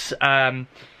week's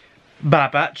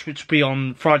Bad Batch, which will be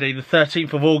on Friday the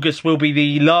 13th of August, will be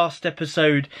the last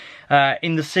episode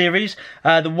in the series.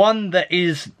 The one that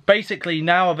is basically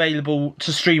now available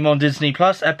to stream on Disney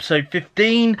Plus, episode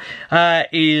 15,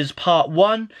 is part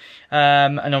 1.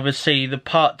 And obviously the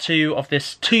part 2 of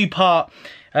this 2-part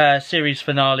series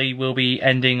finale will be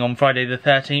ending on Friday the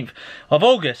 13th of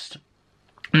August.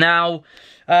 Now,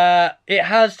 it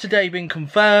has today been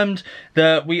confirmed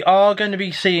that we are going to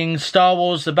be seeing Star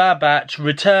Wars The Bad Batch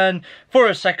return for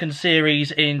a second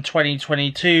series in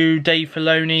 2022. Dave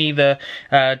Filoni, the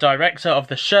director of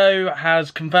the show,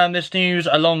 has confirmed this news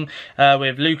along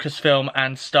with Lucasfilm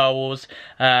and Star Wars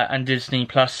and Disney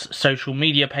Plus social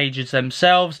media pages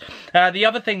themselves. The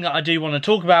other thing that I do want to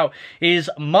talk about is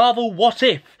Marvel What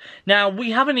If. Now,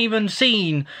 we haven't even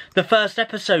seen the first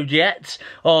episode yet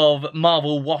of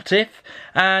Marvel What If,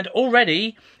 and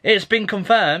already it's been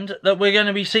confirmed that we're going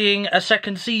to be seeing a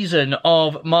second season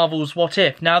of Marvel's What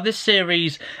If. Now, this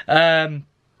series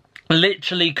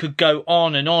literally could go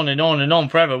on and on and on and on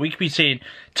forever. We could be seeing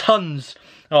tons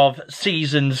of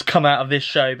seasons come out of this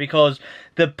show, because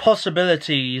the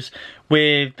possibilities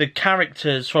with the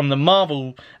characters from the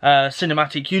Marvel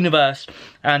cinematic universe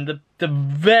and the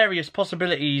various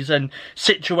possibilities and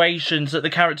situations that the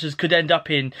characters could end up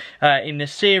in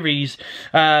this series,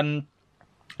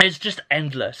 it's just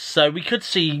endless. So we could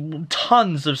see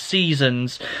tons of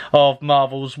seasons of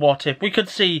Marvel's What If. We could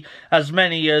see as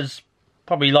many as,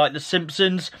 probably like The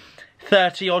Simpsons,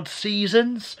 30 odd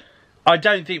seasons. I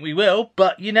don't think we will,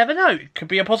 but you never know. It could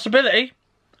be a possibility.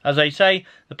 As I say,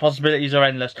 the possibilities are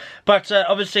endless. But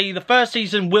obviously, the first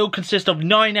season will consist of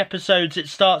 9 episodes. It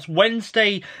starts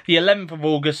Wednesday, the 11th of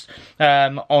August,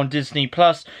 on Disney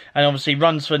Plus, and obviously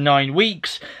runs for 9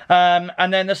 weeks.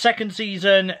 And then the second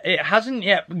season, it hasn't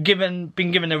yet been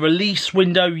given a release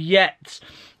window yet.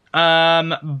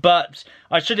 But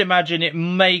I should imagine it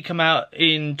may come out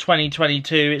in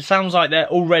 2022. It sounds like they're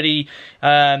already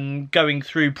going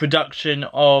through production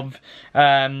of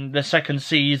the second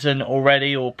season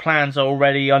already, or plans are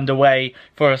already underway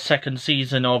for a second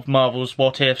season of Marvel's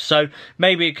What If. So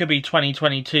maybe it could be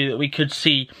 2022 that we could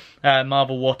see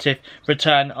Marvel What If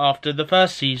return after the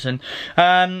first season.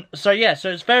 So yeah, so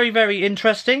it's very, very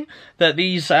interesting that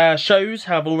these shows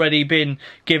have already been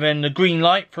given the green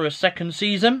light for a second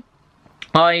season.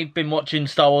 I've been watching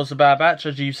Star Wars The Bad Batch,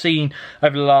 as you've seen,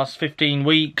 over the last 15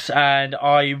 weeks, and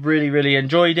I really, really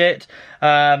enjoyed it.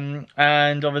 And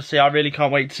obviously I really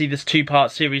can't wait to see this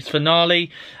 2-part series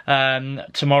finale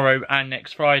tomorrow and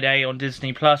next Friday on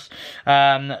Disney Plus.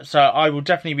 So I will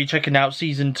definitely be checking out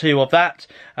season 2 of that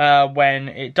when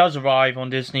it does arrive on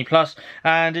Disney Plus.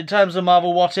 And in terms of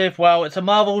Marvel What If, well, it's a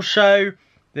Marvel show.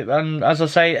 And as I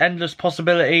say, endless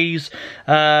possibilities.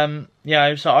 You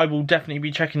know, so I will definitely be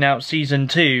checking out season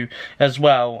 2 as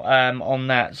well on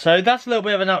that. So that's a little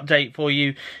bit of an update for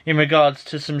you in regards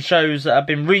to some shows that have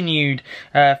been renewed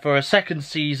for a second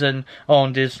season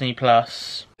on Disney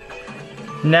Plus.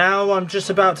 Now I'm just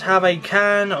about to have a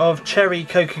can of cherry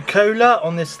Coca-Cola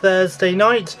on this Thursday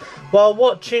night while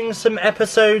watching some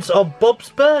episodes of Bob's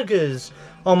Burgers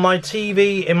on my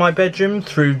TV in my bedroom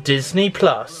through Disney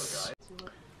Plus.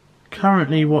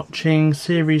 Currently watching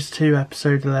Series 2,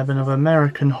 Episode 11 of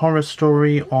American Horror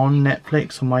Story on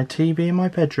Netflix on my TV in my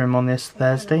bedroom on this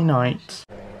Thursday night.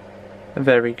 A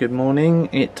very good morning.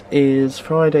 It is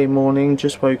Friday morning,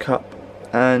 just woke up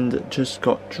and just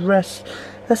got dressed.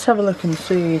 Let's have a look and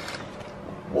see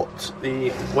what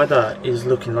the weather is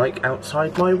looking like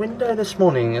outside my window this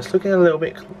morning. It's looking a little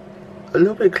bit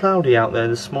cloudy out there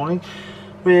this morning,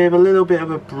 with a little bit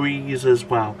of a breeze as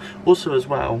well. Also as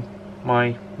well,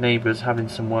 my neighbour's having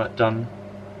some work done,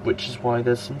 which is why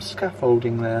there's some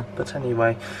scaffolding there. But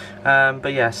anyway,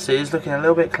 but yes, it is looking a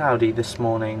little bit cloudy this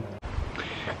morning.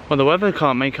 Well, the weather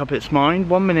can't make up its mind.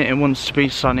 One minute it wants to be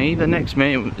sunny, the next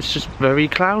minute it's just very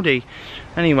cloudy.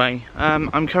 Anyway,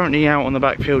 I'm currently out on the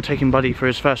backfield taking Buddy for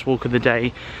his first walk of the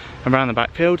day around the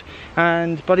backfield,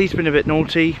 and Buddy's been a bit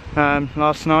naughty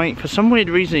last night. For some weird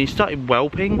reason he started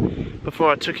whelping before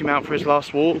I took him out for his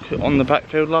last walk on the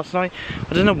backfield last night.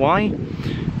 I don't know why.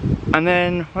 And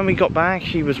then when we got back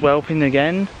he was whelping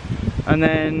again, and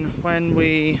then when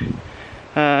we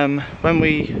got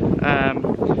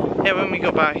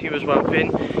back he was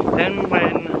whelping. Then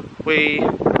when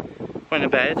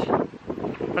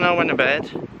I went to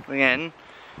bed again,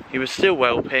 he was still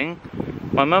whelping.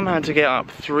 My mum had to get up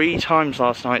 3 times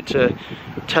last night to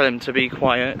tell him to be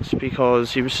quiet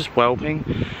because he was just whelping.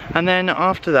 And then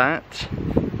after that,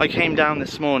 I came down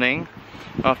this morning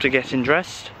after getting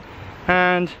dressed,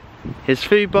 and his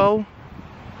food bowl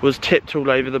was tipped all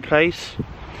over the place.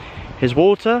 His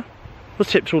water was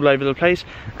tipped all over the place,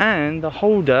 and the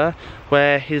holder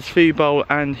where his food bowl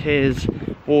and his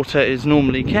water is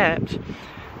normally kept,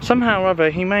 somehow or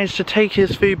other he managed to take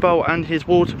his food bowl and his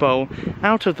water bowl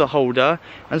out of the holder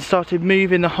and started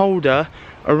moving the holder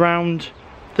around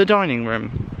the dining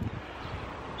room.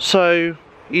 So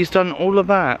he's done all of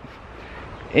that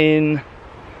in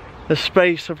the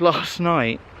space of last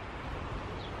night.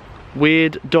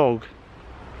 Weird dog.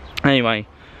 Anyway,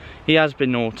 he has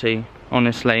been naughty,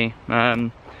 honestly.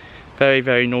 Very,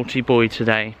 very naughty boy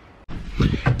today.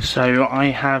 So I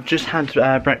have just had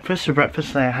breakfast. For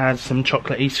breakfast I had some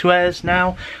chocolate squares.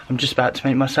 Now I'm just about to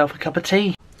make myself a cup of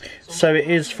tea. So it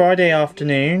is Friday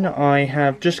afternoon. I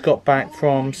have just got back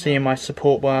from seeing my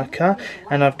support worker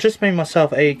and I've just made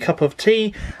myself a cup of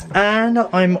tea, and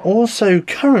I'm also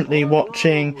currently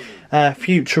watching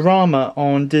Futurama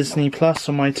on Disney Plus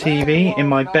on my TV in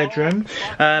my bedroom.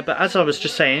 But as I was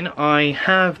just saying, I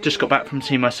have just got back from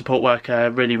seeing my support worker.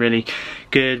 Really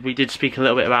good. We did speak a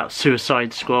little bit about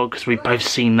Suicide Squad because we've both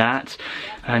seen that,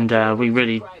 and we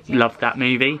really loved that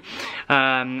movie.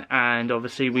 And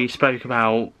obviously we spoke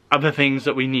about other things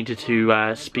that we needed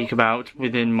to speak about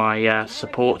within my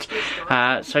support.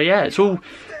 So yeah, it's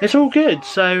all good.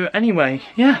 So anyway,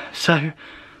 yeah, so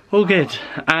all good.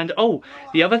 And oh,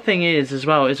 the other thing is as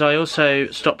well is I also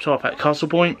stopped off at Castle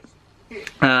Point.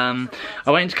 I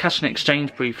went into Cash and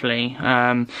Exchange briefly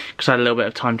because I had a little bit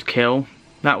of time to kill.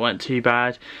 That weren't too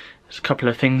bad. There's a couple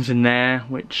of things in there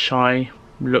which I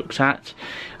looked at,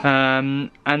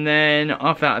 and then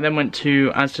after that I then went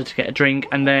to Asda to get a drink,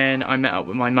 and then I met up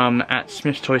with my mum at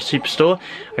Smith's Toy Superstore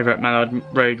over at Mallard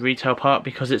Road Retail Park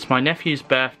because it's my nephew's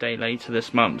birthday later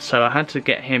this month, so I had to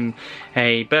get him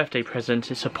a birthday present.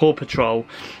 It's a Paw Patrol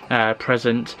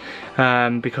present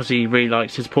because he really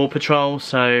likes his Paw Patrol,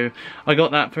 so I got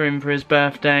that for him for his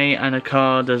birthday and a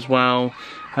card as well.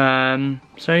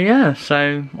 So yeah,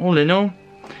 so all in all,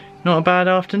 not a bad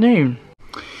afternoon.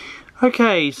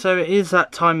 Okay, so it is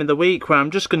that time of the week where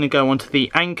I'm just going to go onto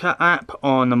the Anchor app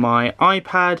on my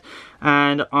iPad,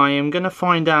 and I am going to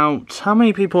find out how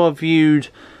many people have viewed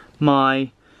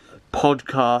my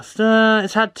podcast.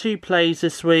 It's had 2 plays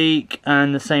this week,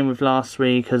 and the same with last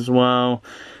week as well.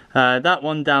 That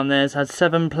one down there has had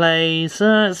 7 plays.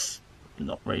 It's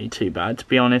not really too bad, to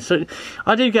be honest. So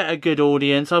I do get a good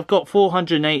audience. I've got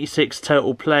 486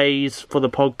 total plays for the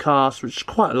podcast, which is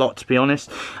quite a lot, to be honest.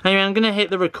 Anyway, I'm going to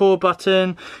hit the record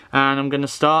button and I'm going to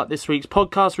start this week's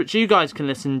podcast, which you guys can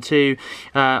listen to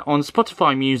on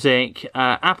Spotify Music,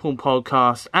 Apple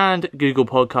Podcasts and Google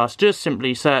Podcasts. Just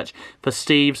simply search for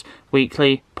Steve's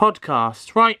Weekly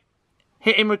Podcast. Right,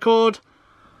 hitting record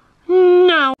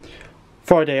now.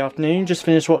 Friday afternoon, just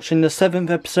finished watching the 7th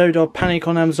episode of Panic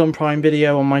on Amazon Prime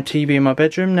Video on my TV in my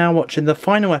bedroom. Now watching the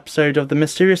final episode of The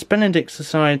Mysterious Benedict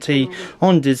Society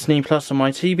on Disney Plus on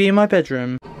my TV in my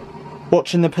bedroom.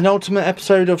 Watching the penultimate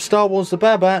episode of Star Wars The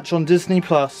Bad Batch on Disney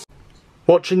Plus.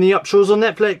 Watching The Upshaws on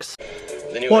Netflix.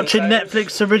 Watching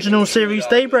Netflix original series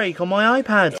Daybreak on my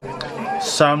iPad.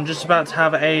 So I'm just about to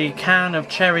have a can of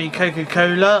cherry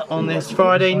Coca-Cola on this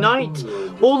Friday night,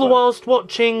 all the whilst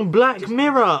watching Black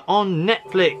Mirror on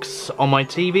Netflix on my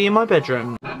TV in my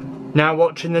bedroom. Now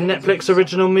watching the Netflix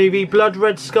original movie Blood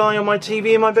Red Sky on my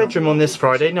TV in my bedroom on this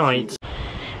Friday night.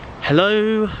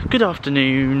 Hello, good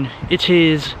afternoon. It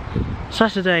is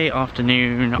Saturday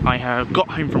afternoon. I have got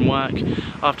home from work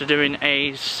after doing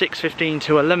a 6:15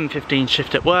 to 11:15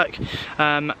 shift at work,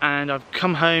 and I've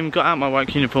come home, got out my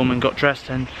work uniform and got dressed,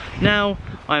 and now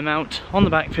I'm out on the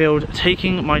backfield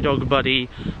taking my dog Buddy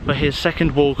for his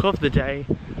second walk of the day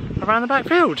around the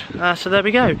backfield. So there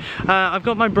we go. I've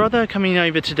got my brother coming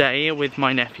over today with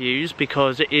my nephews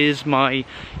because it is my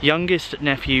youngest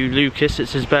nephew Lucas.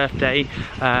 It's his birthday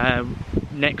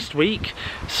next week,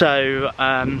 so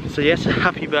yes,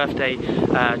 happy birthday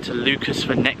to Lucas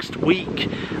for next week,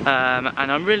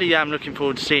 and I really am looking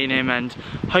forward to seeing him, and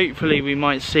hopefully we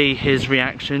might see his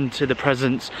reaction to the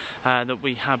presents that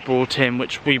we have brought him,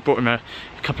 which we brought him a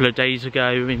couple of days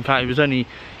ago. In fact, it was only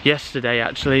yesterday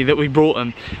actually that we brought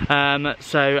him. And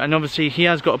obviously he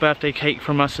has got a birthday cake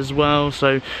from us as well,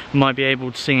 so we might be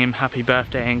able to sing him happy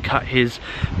birthday and cut his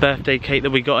birthday cake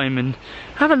that we got him and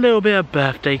have a little bit of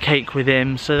birthday cake with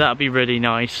him, so that'll be really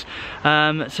nice.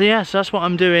 So yes, that's what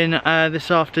I'm doing this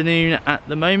afternoon at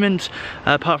the moment.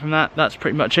 Apart from that, that's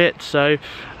pretty much it. So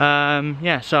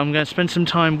yeah, so I'm going to spend some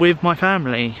time with my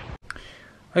family.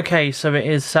 Okay, so it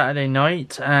is Saturday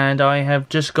night and I have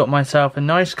just got myself a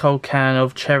nice cold can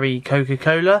of cherry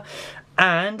Coca-Cola,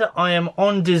 and I am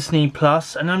on Disney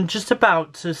Plus and I'm just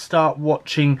about to start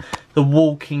watching The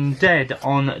Walking Dead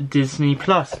on Disney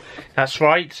Plus. That's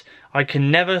right, I can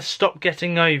never stop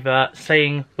getting over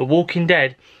saying The Walking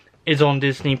Dead is on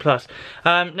Disney Plus.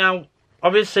 Now,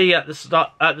 obviously at the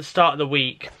start of the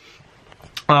week,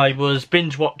 I was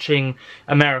binge watching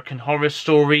American Horror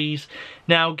Stories.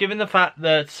 Now, given the fact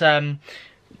that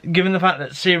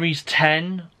Series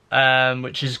 10,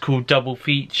 which is called Double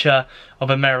Feature of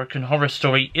American Horror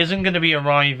Story, isn't going to be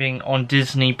arriving on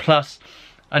Disney Plus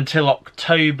until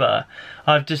October,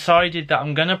 I've decided that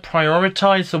I'm going to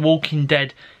prioritise The Walking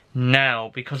Dead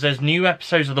now, because there's new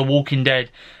episodes of The Walking Dead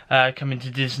coming to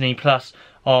Disney Plus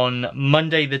on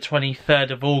Monday the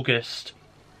 23rd of August.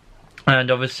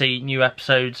 And obviously new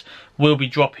episodes will be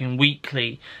dropping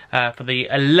weekly for the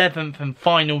 11th and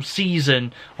final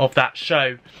season of that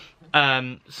show.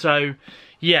 So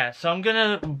I'm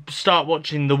gonna start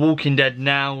watching The Walking Dead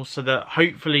now, so that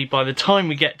hopefully by the time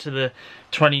we get to the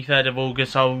 23rd of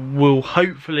August I will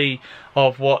hopefully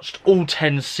have watched all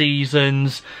 10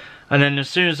 seasons, and then as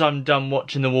soon as I'm done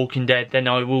watching The Walking Dead, then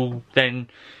I will then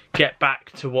get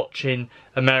back to watching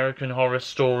American Horror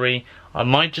Story. I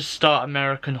might just start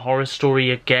American Horror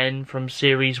Story again from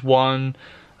series 1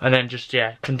 and then just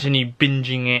continue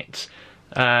binging it,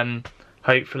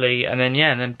 hopefully, and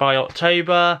then by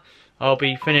October I'll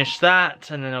be finished that,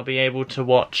 and then I'll be able to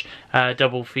watch a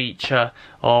double feature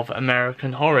of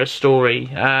American Horror Story.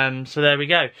 So there we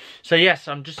go. So yes,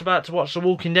 I'm just about to watch The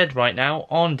Walking Dead right now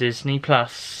on Disney+.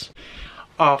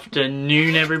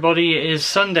 Afternoon everybody, it is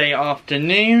Sunday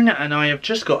afternoon and I have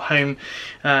just got home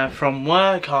from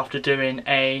work after doing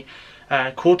a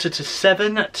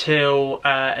 6:45 till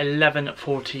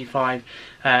 11:45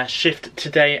 shift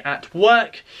today at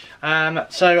work.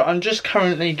 So I'm just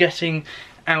currently getting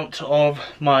out of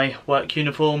my work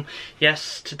uniform.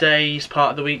 Yes, today's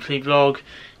part of the weekly vlog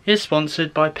is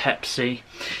sponsored by Pepsi.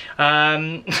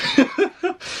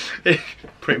 It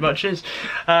pretty much is.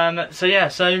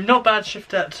 So not bad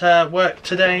shift at work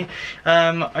today.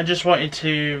 I just wanted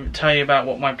to tell you about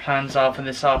what my plans are for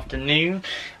this afternoon,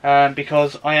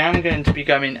 because I am going to be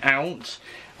going out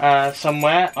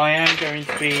somewhere. I am going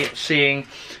to be seeing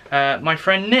my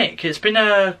friend Nick. It's been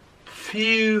a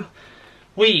few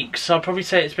weeks, I'll probably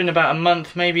say it's been about a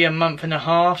month, maybe a month and a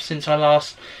half since I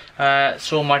last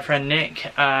saw my friend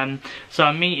Nick. So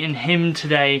I'm meeting him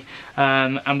today,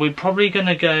 and we're probably going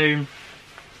to go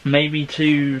maybe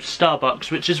to Starbucks,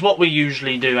 which is what we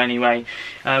usually do anyway.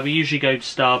 We usually go to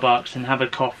Starbucks and have a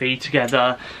coffee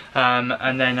together,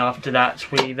 and then after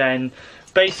that we then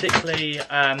basically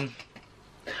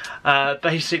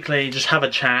just have a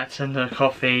chat and a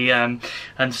coffee and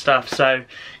stuff. So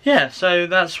yeah, so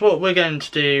that's what we're going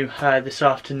to do this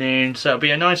afternoon. So it'll be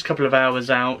a nice couple of hours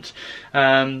out.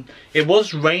 It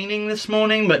was raining this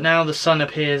morning, but now the sun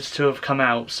appears to have come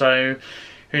out, so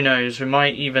who knows, we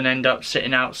might even end up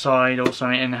sitting outside or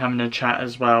something and having a chat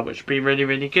as well, which would be really,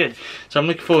 really good. So I'm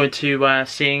looking forward to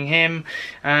seeing him,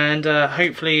 and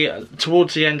hopefully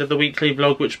towards the end of the weekly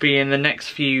vlog, which will be in the next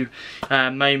few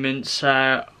moments,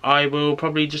 I will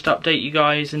probably just update you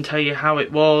guys and tell you how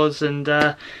it was, and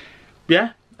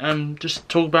just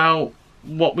talk about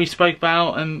what we spoke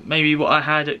about and maybe what I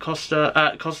had at Costa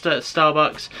at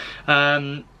Starbucks,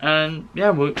 and yeah,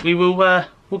 we'll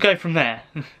go from there.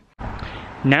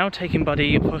 Now taking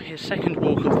Buddy for his second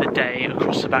walk of the day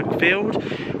across the backfield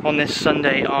on this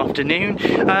Sunday afternoon.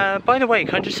 By the way,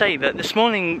 can I just say that this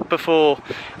morning before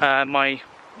my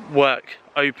work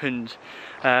opened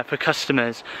for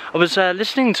customers, I was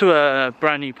listening to a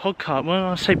brand new podcast. Well,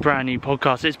 I say brand new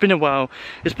podcast, it's been a while,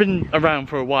 it's been around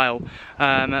for a while,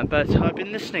 but I've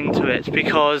been listening to it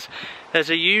because there's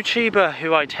a YouTuber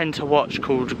who I tend to watch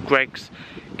called Greg's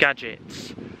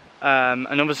Gadgets.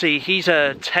 And obviously he's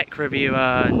a tech reviewer,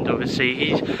 and obviously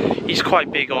he's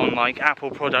quite big on like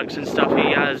Apple products and stuff.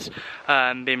 He has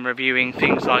been reviewing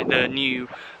things like the new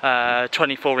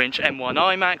 24-inch M1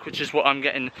 iMac, which is what I'm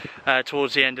getting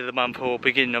towards the end of the month or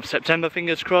beginning of September,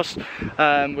 fingers crossed,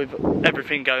 with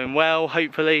everything going well,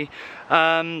 hopefully.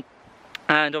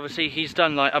 And obviously he's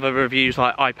done like other reviews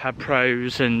like iPad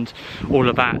Pros and all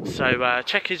of that, so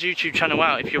check his YouTube channel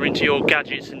out if you're into your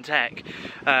gadgets and tech,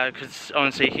 because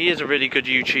honestly he is a really good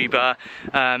YouTuber,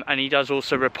 and he does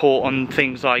also report on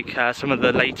things like some of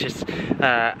the latest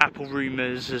Apple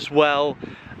rumours as well.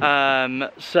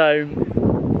 So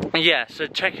yeah, so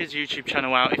check his YouTube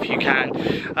channel out if you can.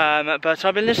 But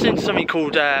I've been listening to something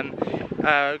called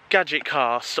Gadget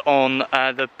Cast on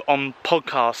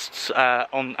podcasts,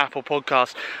 on Apple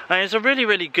Podcasts, and it's a really,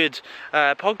 really good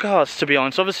podcast, to be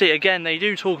honest. Obviously, again, they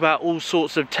do talk about all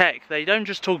sorts of tech. They don't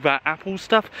just talk about Apple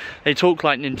stuff, they talk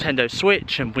like Nintendo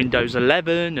Switch and Windows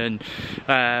 11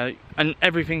 and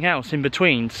everything else in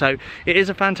between. So it is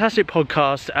a fantastic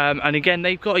podcast, and again,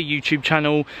 they've got a YouTube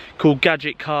channel called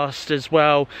Gadget Cast as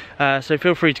well, so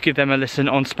feel free to give them a listen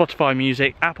on Spotify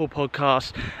Music, Apple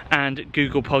Podcasts and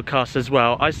Google Podcasts as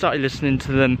well. I started listening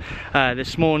to them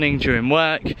this morning during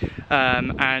work,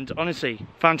 and honestly,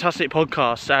 fantastic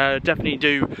podcast. Definitely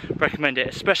do recommend it,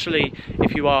 especially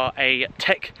if you are a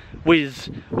tech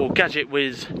whiz or gadget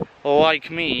whiz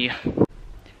like me.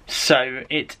 So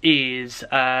it is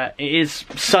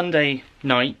Sunday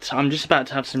night. I'm just about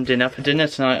to have some dinner. For dinner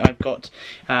tonight I've got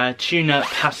tuna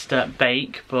pasta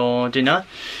bake for dinner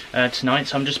tonight,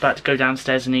 so I'm just about to go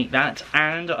downstairs and eat that,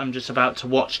 and I'm just about to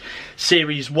watch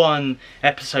series 1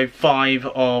 episode 5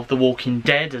 of The Walking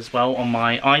Dead as well on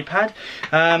my iPad.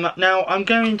 Now I'm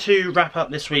going to wrap up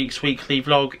this week's weekly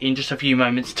vlog in just a few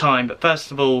moments time, but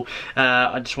first of all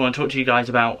I just want to talk to you guys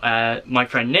about my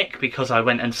friend Nick, because I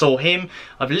went and saw him.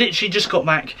 I've literally just got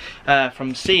back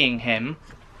from seeing him,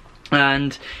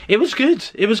 and it was good.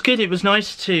 It was good. It was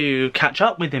nice to catch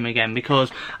up with him again,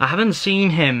 because I haven't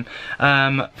seen him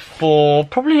for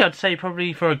I'd say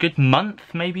probably for a good month,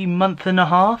 maybe month and a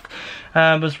half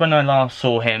was when I last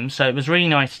saw him. So it was really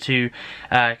nice to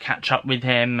catch up with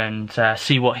him and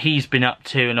see what he's been up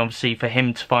to, and obviously for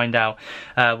him to find out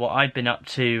what I've been up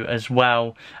to as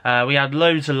well. We had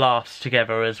loads of laughs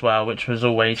together as well, which was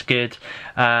always good.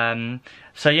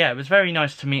 So yeah, it was very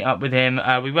nice to meet up with him.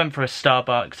 We went for a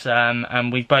Starbucks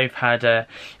and we both had a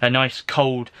nice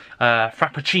cold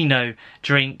Frappuccino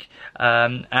drink,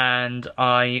 and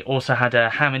I also had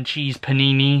a ham and cheese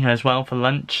panini as well for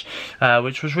lunch,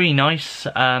 which was really nice.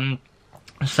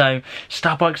 So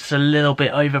Starbucks is a little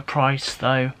bit overpriced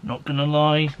though, not gonna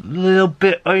lie, a little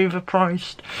bit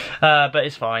overpriced, but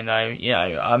it's fine though. You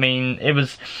know, I mean,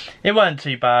 it weren't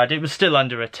too bad. It was still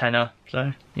under a tenner,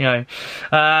 so you know,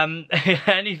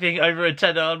 anything over a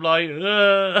tenner I'm like,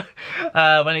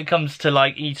 when it comes to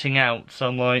like eating out, so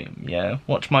I'm like, yeah,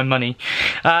 watch my money.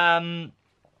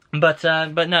 But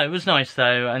no, it was nice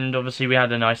though, and obviously we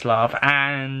had a nice laugh,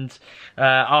 and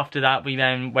after that we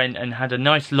then went and had a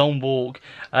nice long walk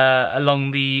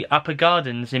along the Upper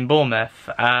Gardens in Bournemouth.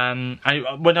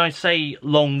 When I say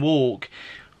long walk,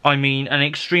 I mean an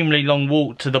extremely long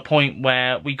walk, to the point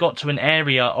where we got to an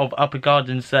area of Upper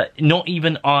Gardens that not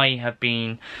even I have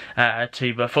been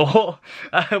to before.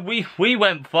 We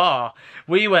went far.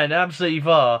 We went absolutely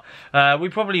far. We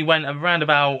probably went around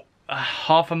about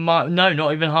half a mile, no,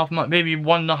 not even half a mile, maybe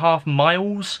 1.5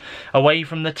 miles away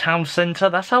from the town centre.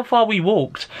 That's how far we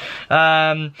walked.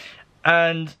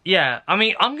 And yeah, I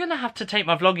mean, I'm gonna have to take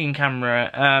my vlogging camera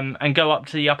and go up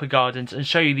to the Upper Gardens and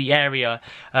show you the area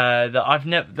that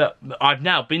I've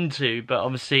now been to. But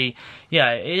obviously,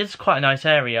 yeah, it is quite a nice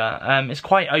area. It's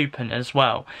quite open as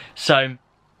well, so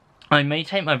I may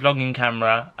take my vlogging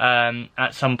camera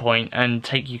at some point and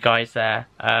take you guys there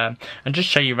and just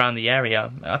show you around the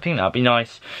area. I think that'd be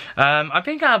nice. I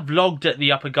think I've vlogged at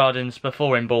the Upper Gardens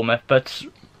before in Bournemouth, but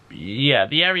yeah,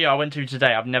 the area I went to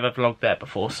today, I've never vlogged there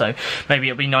before, so maybe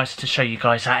it'll be nice to show you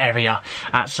guys that area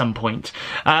at some point.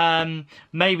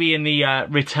 Maybe in the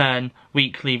return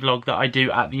weekly vlog that I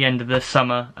do at the end of the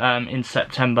summer in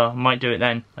September. I might do it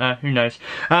then, who knows.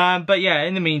 But yeah,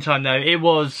 in the meantime though, it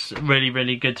was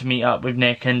really good to meet up with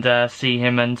Nick and see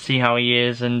him and see how he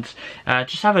is, and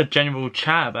just have a general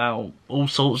chat about all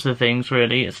sorts of things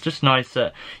really. It's just nice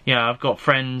that, you know, I've got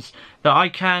friends that I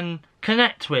can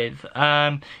connect with,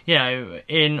 you know,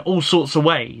 in all sorts of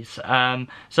ways.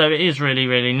 So it is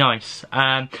really nice.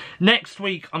 Next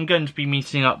week I'm going to be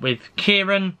meeting up with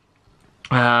Kieran,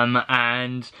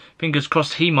 and fingers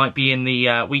crossed he might be in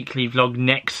the weekly vlog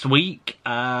next week,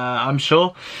 I'm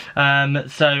sure. So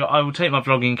I will take my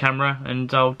vlogging camera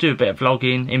and I'll do a bit of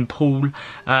vlogging in Poole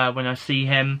when I see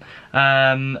him.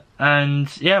 And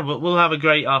yeah, we'll have a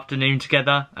great afternoon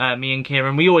together, me and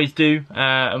Kieran. We always do,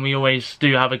 and we always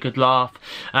do have a good laugh.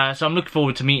 So I'm looking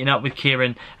forward to meeting up with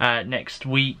Kieran next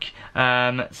week.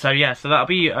 So yeah, so that'll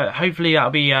be hopefully that'll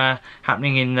be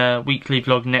happening in the weekly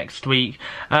vlog next week.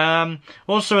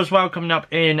 Also as well, coming up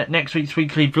in next week's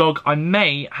weekly vlog, I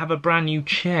may have a brand new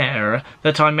chair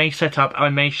that I may set up. I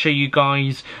may show you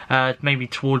guys maybe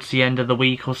towards the end of the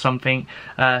week or something.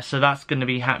 So that's going to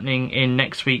be happening in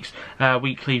next week's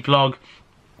weekly vlog,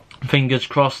 fingers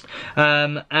crossed.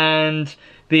 And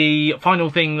the final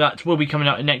thing that will be coming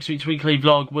out in next week's weekly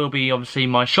vlog will be obviously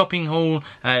my shopping haul.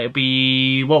 It'll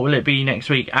be, what will it be next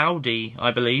week? Aldi,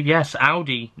 I believe. Yes,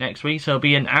 Aldi next week. So it'll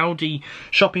be an Aldi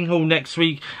shopping haul next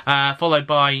week, followed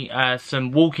by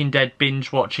some Walking Dead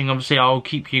binge watching. Obviously, I'll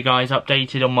keep you guys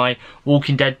updated on my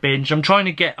Walking Dead binge. I'm trying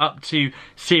to get up to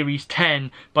series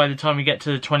 10 by the time we get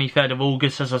to the 23rd of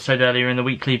August, as I said earlier in the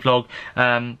weekly vlog.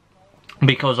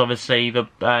 Because obviously the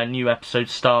new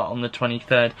episodes start on the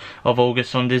 23rd of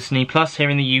August on Disney Plus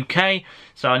here in the UK,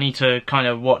 so I need to kind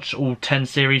of watch all 10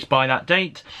 series by that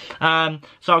date. So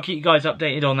I'll keep you guys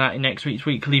updated on that in next week's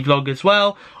weekly vlog as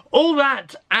well. all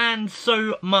that and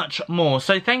so much more.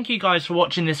 So thank you guys for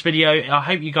watching this video. I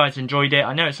hope you guys enjoyed it.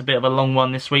 I know it's a bit of a long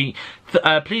one this week.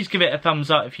 Please give it a thumbs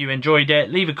up if you enjoyed it.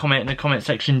 Leave a comment in the comment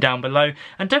section down below.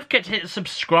 And don't forget to hit the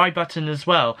subscribe button as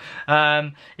well.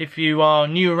 If you are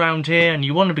new around here and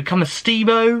you want to become a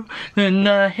Steve-O,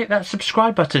 then hit that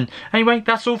subscribe button. Anyway,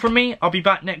 that's all from me. I'll be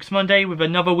back next Monday with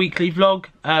another weekly vlog.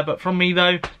 But from me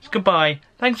though, it's goodbye.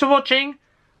 Thanks for watching.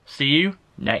 See you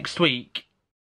next week.